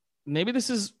again, maybe this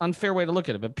is unfair way to look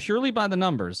at it, but purely by the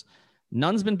numbers,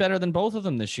 Nunn's been better than both of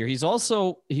them this year. He's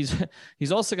also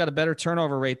got a better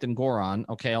turnover rate than Goran.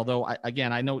 Okay, although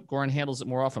I know Goran handles it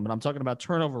more often, but I'm talking about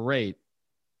turnover rate.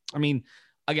 I mean,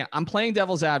 again, I'm playing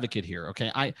devil's advocate here. Okay,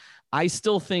 I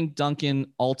still think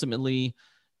Duncan ultimately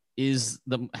is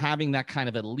having that kind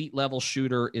of elite level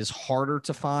shooter is harder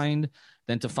to find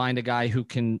than to find a guy who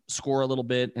can score a little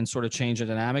bit and sort of change the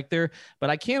dynamic there. But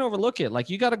I can't overlook it. Like,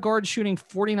 you got a guard shooting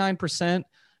 49%,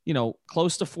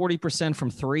 close to 40%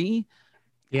 from three.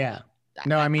 Yeah.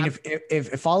 No, I mean,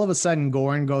 if all of a sudden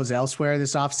Goran goes elsewhere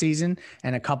this offseason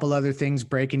and a couple other things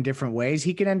break in different ways,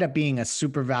 he could end up being a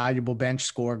super valuable bench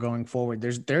scorer going forward.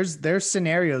 There's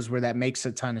scenarios where that makes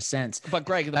a ton of sense. But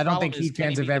Greg, I don't think Heat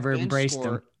fans have ever embraced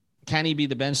him. Can he be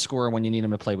the bench scorer when you need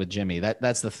him to play with Jimmy?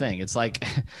 That's the thing. It's like,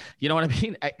 you know what I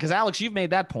mean? Because Alex, you've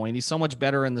made that point. He's so much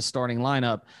better in the starting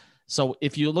lineup. So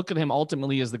if you look at him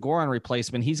ultimately as the Goran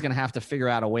replacement, he's going to have to figure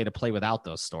out a way to play without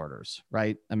those starters,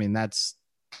 right? I mean, that's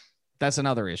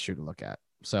another issue to look at.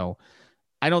 So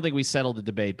I don't think we settled the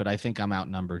debate, but I think I'm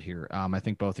outnumbered here. I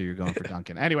think both of you are going for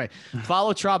Duncan. Anyway,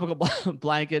 follow Tropical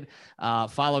Blanket.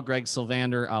 Follow Greg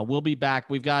Sylvander. We'll be back.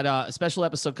 We've got a special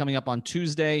episode coming up on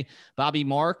Tuesday. Bobby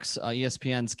Marks,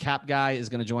 ESPN's cap guy, is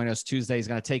going to join us Tuesday. He's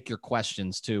going to take your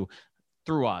questions through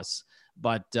us.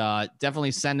 But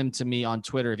definitely send them to me on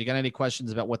Twitter. If you got any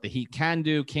questions about what the Heat can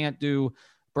do, can't do,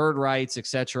 bird rights,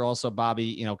 etc. Also,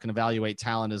 Bobby, can evaluate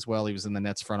talent as well. He was in the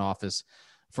Nets front office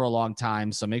for a long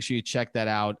time. So make sure you check that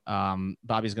out.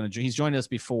 Bobby's he's joined us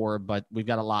before, but we've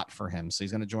got a lot for him. So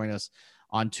he's going to join us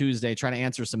on Tuesday, trying to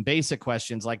answer some basic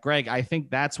questions. Like, Greg, I think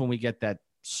that's when we get that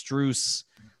Strus,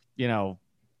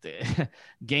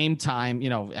 game time,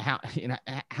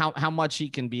 how much he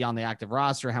can be on the active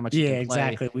roster, how much he can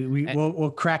play. Exactly.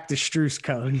 We'll crack the Strus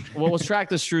code. We'll crack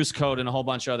the Strus code and a whole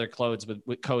bunch of other codes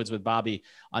with Bobby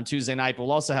on Tuesday night.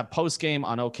 We'll also have post game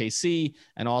on OKC,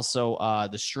 and also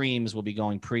the streams will be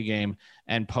going pregame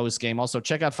and post game. Also,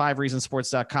 check out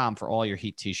 5reasonsports.com for all your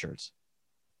Heat t-shirts.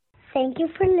 Thank you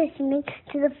for listening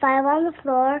to the 5 on the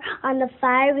Floor on the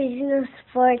 5 Reasons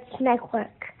Sports Network.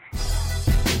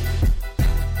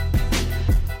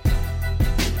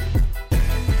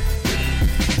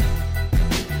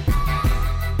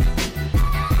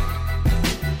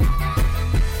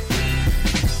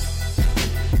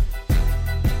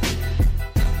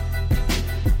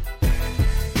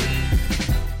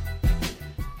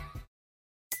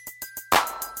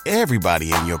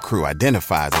 Everybody in your crew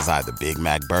identifies as either Big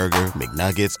Mac Burger,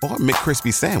 McNuggets, or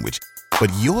McCrispy Sandwich.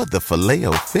 But you're the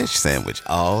Filet-O-Fish Sandwich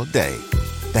all day.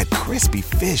 That crispy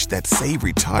fish, that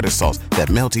savory tartar sauce, that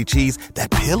melty cheese, that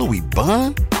pillowy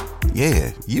bun.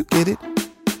 Yeah, you get it.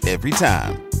 Every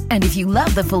time. And if you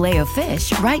love the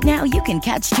Filet-O-Fish, right now you can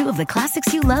catch 2 of the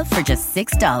classics you love for just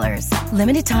 $6.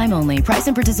 Limited time only. Price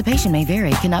and participation may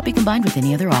vary. Cannot be combined with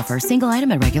any other offer. Single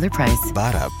item at regular price.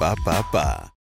 Ba-da-ba-ba-ba.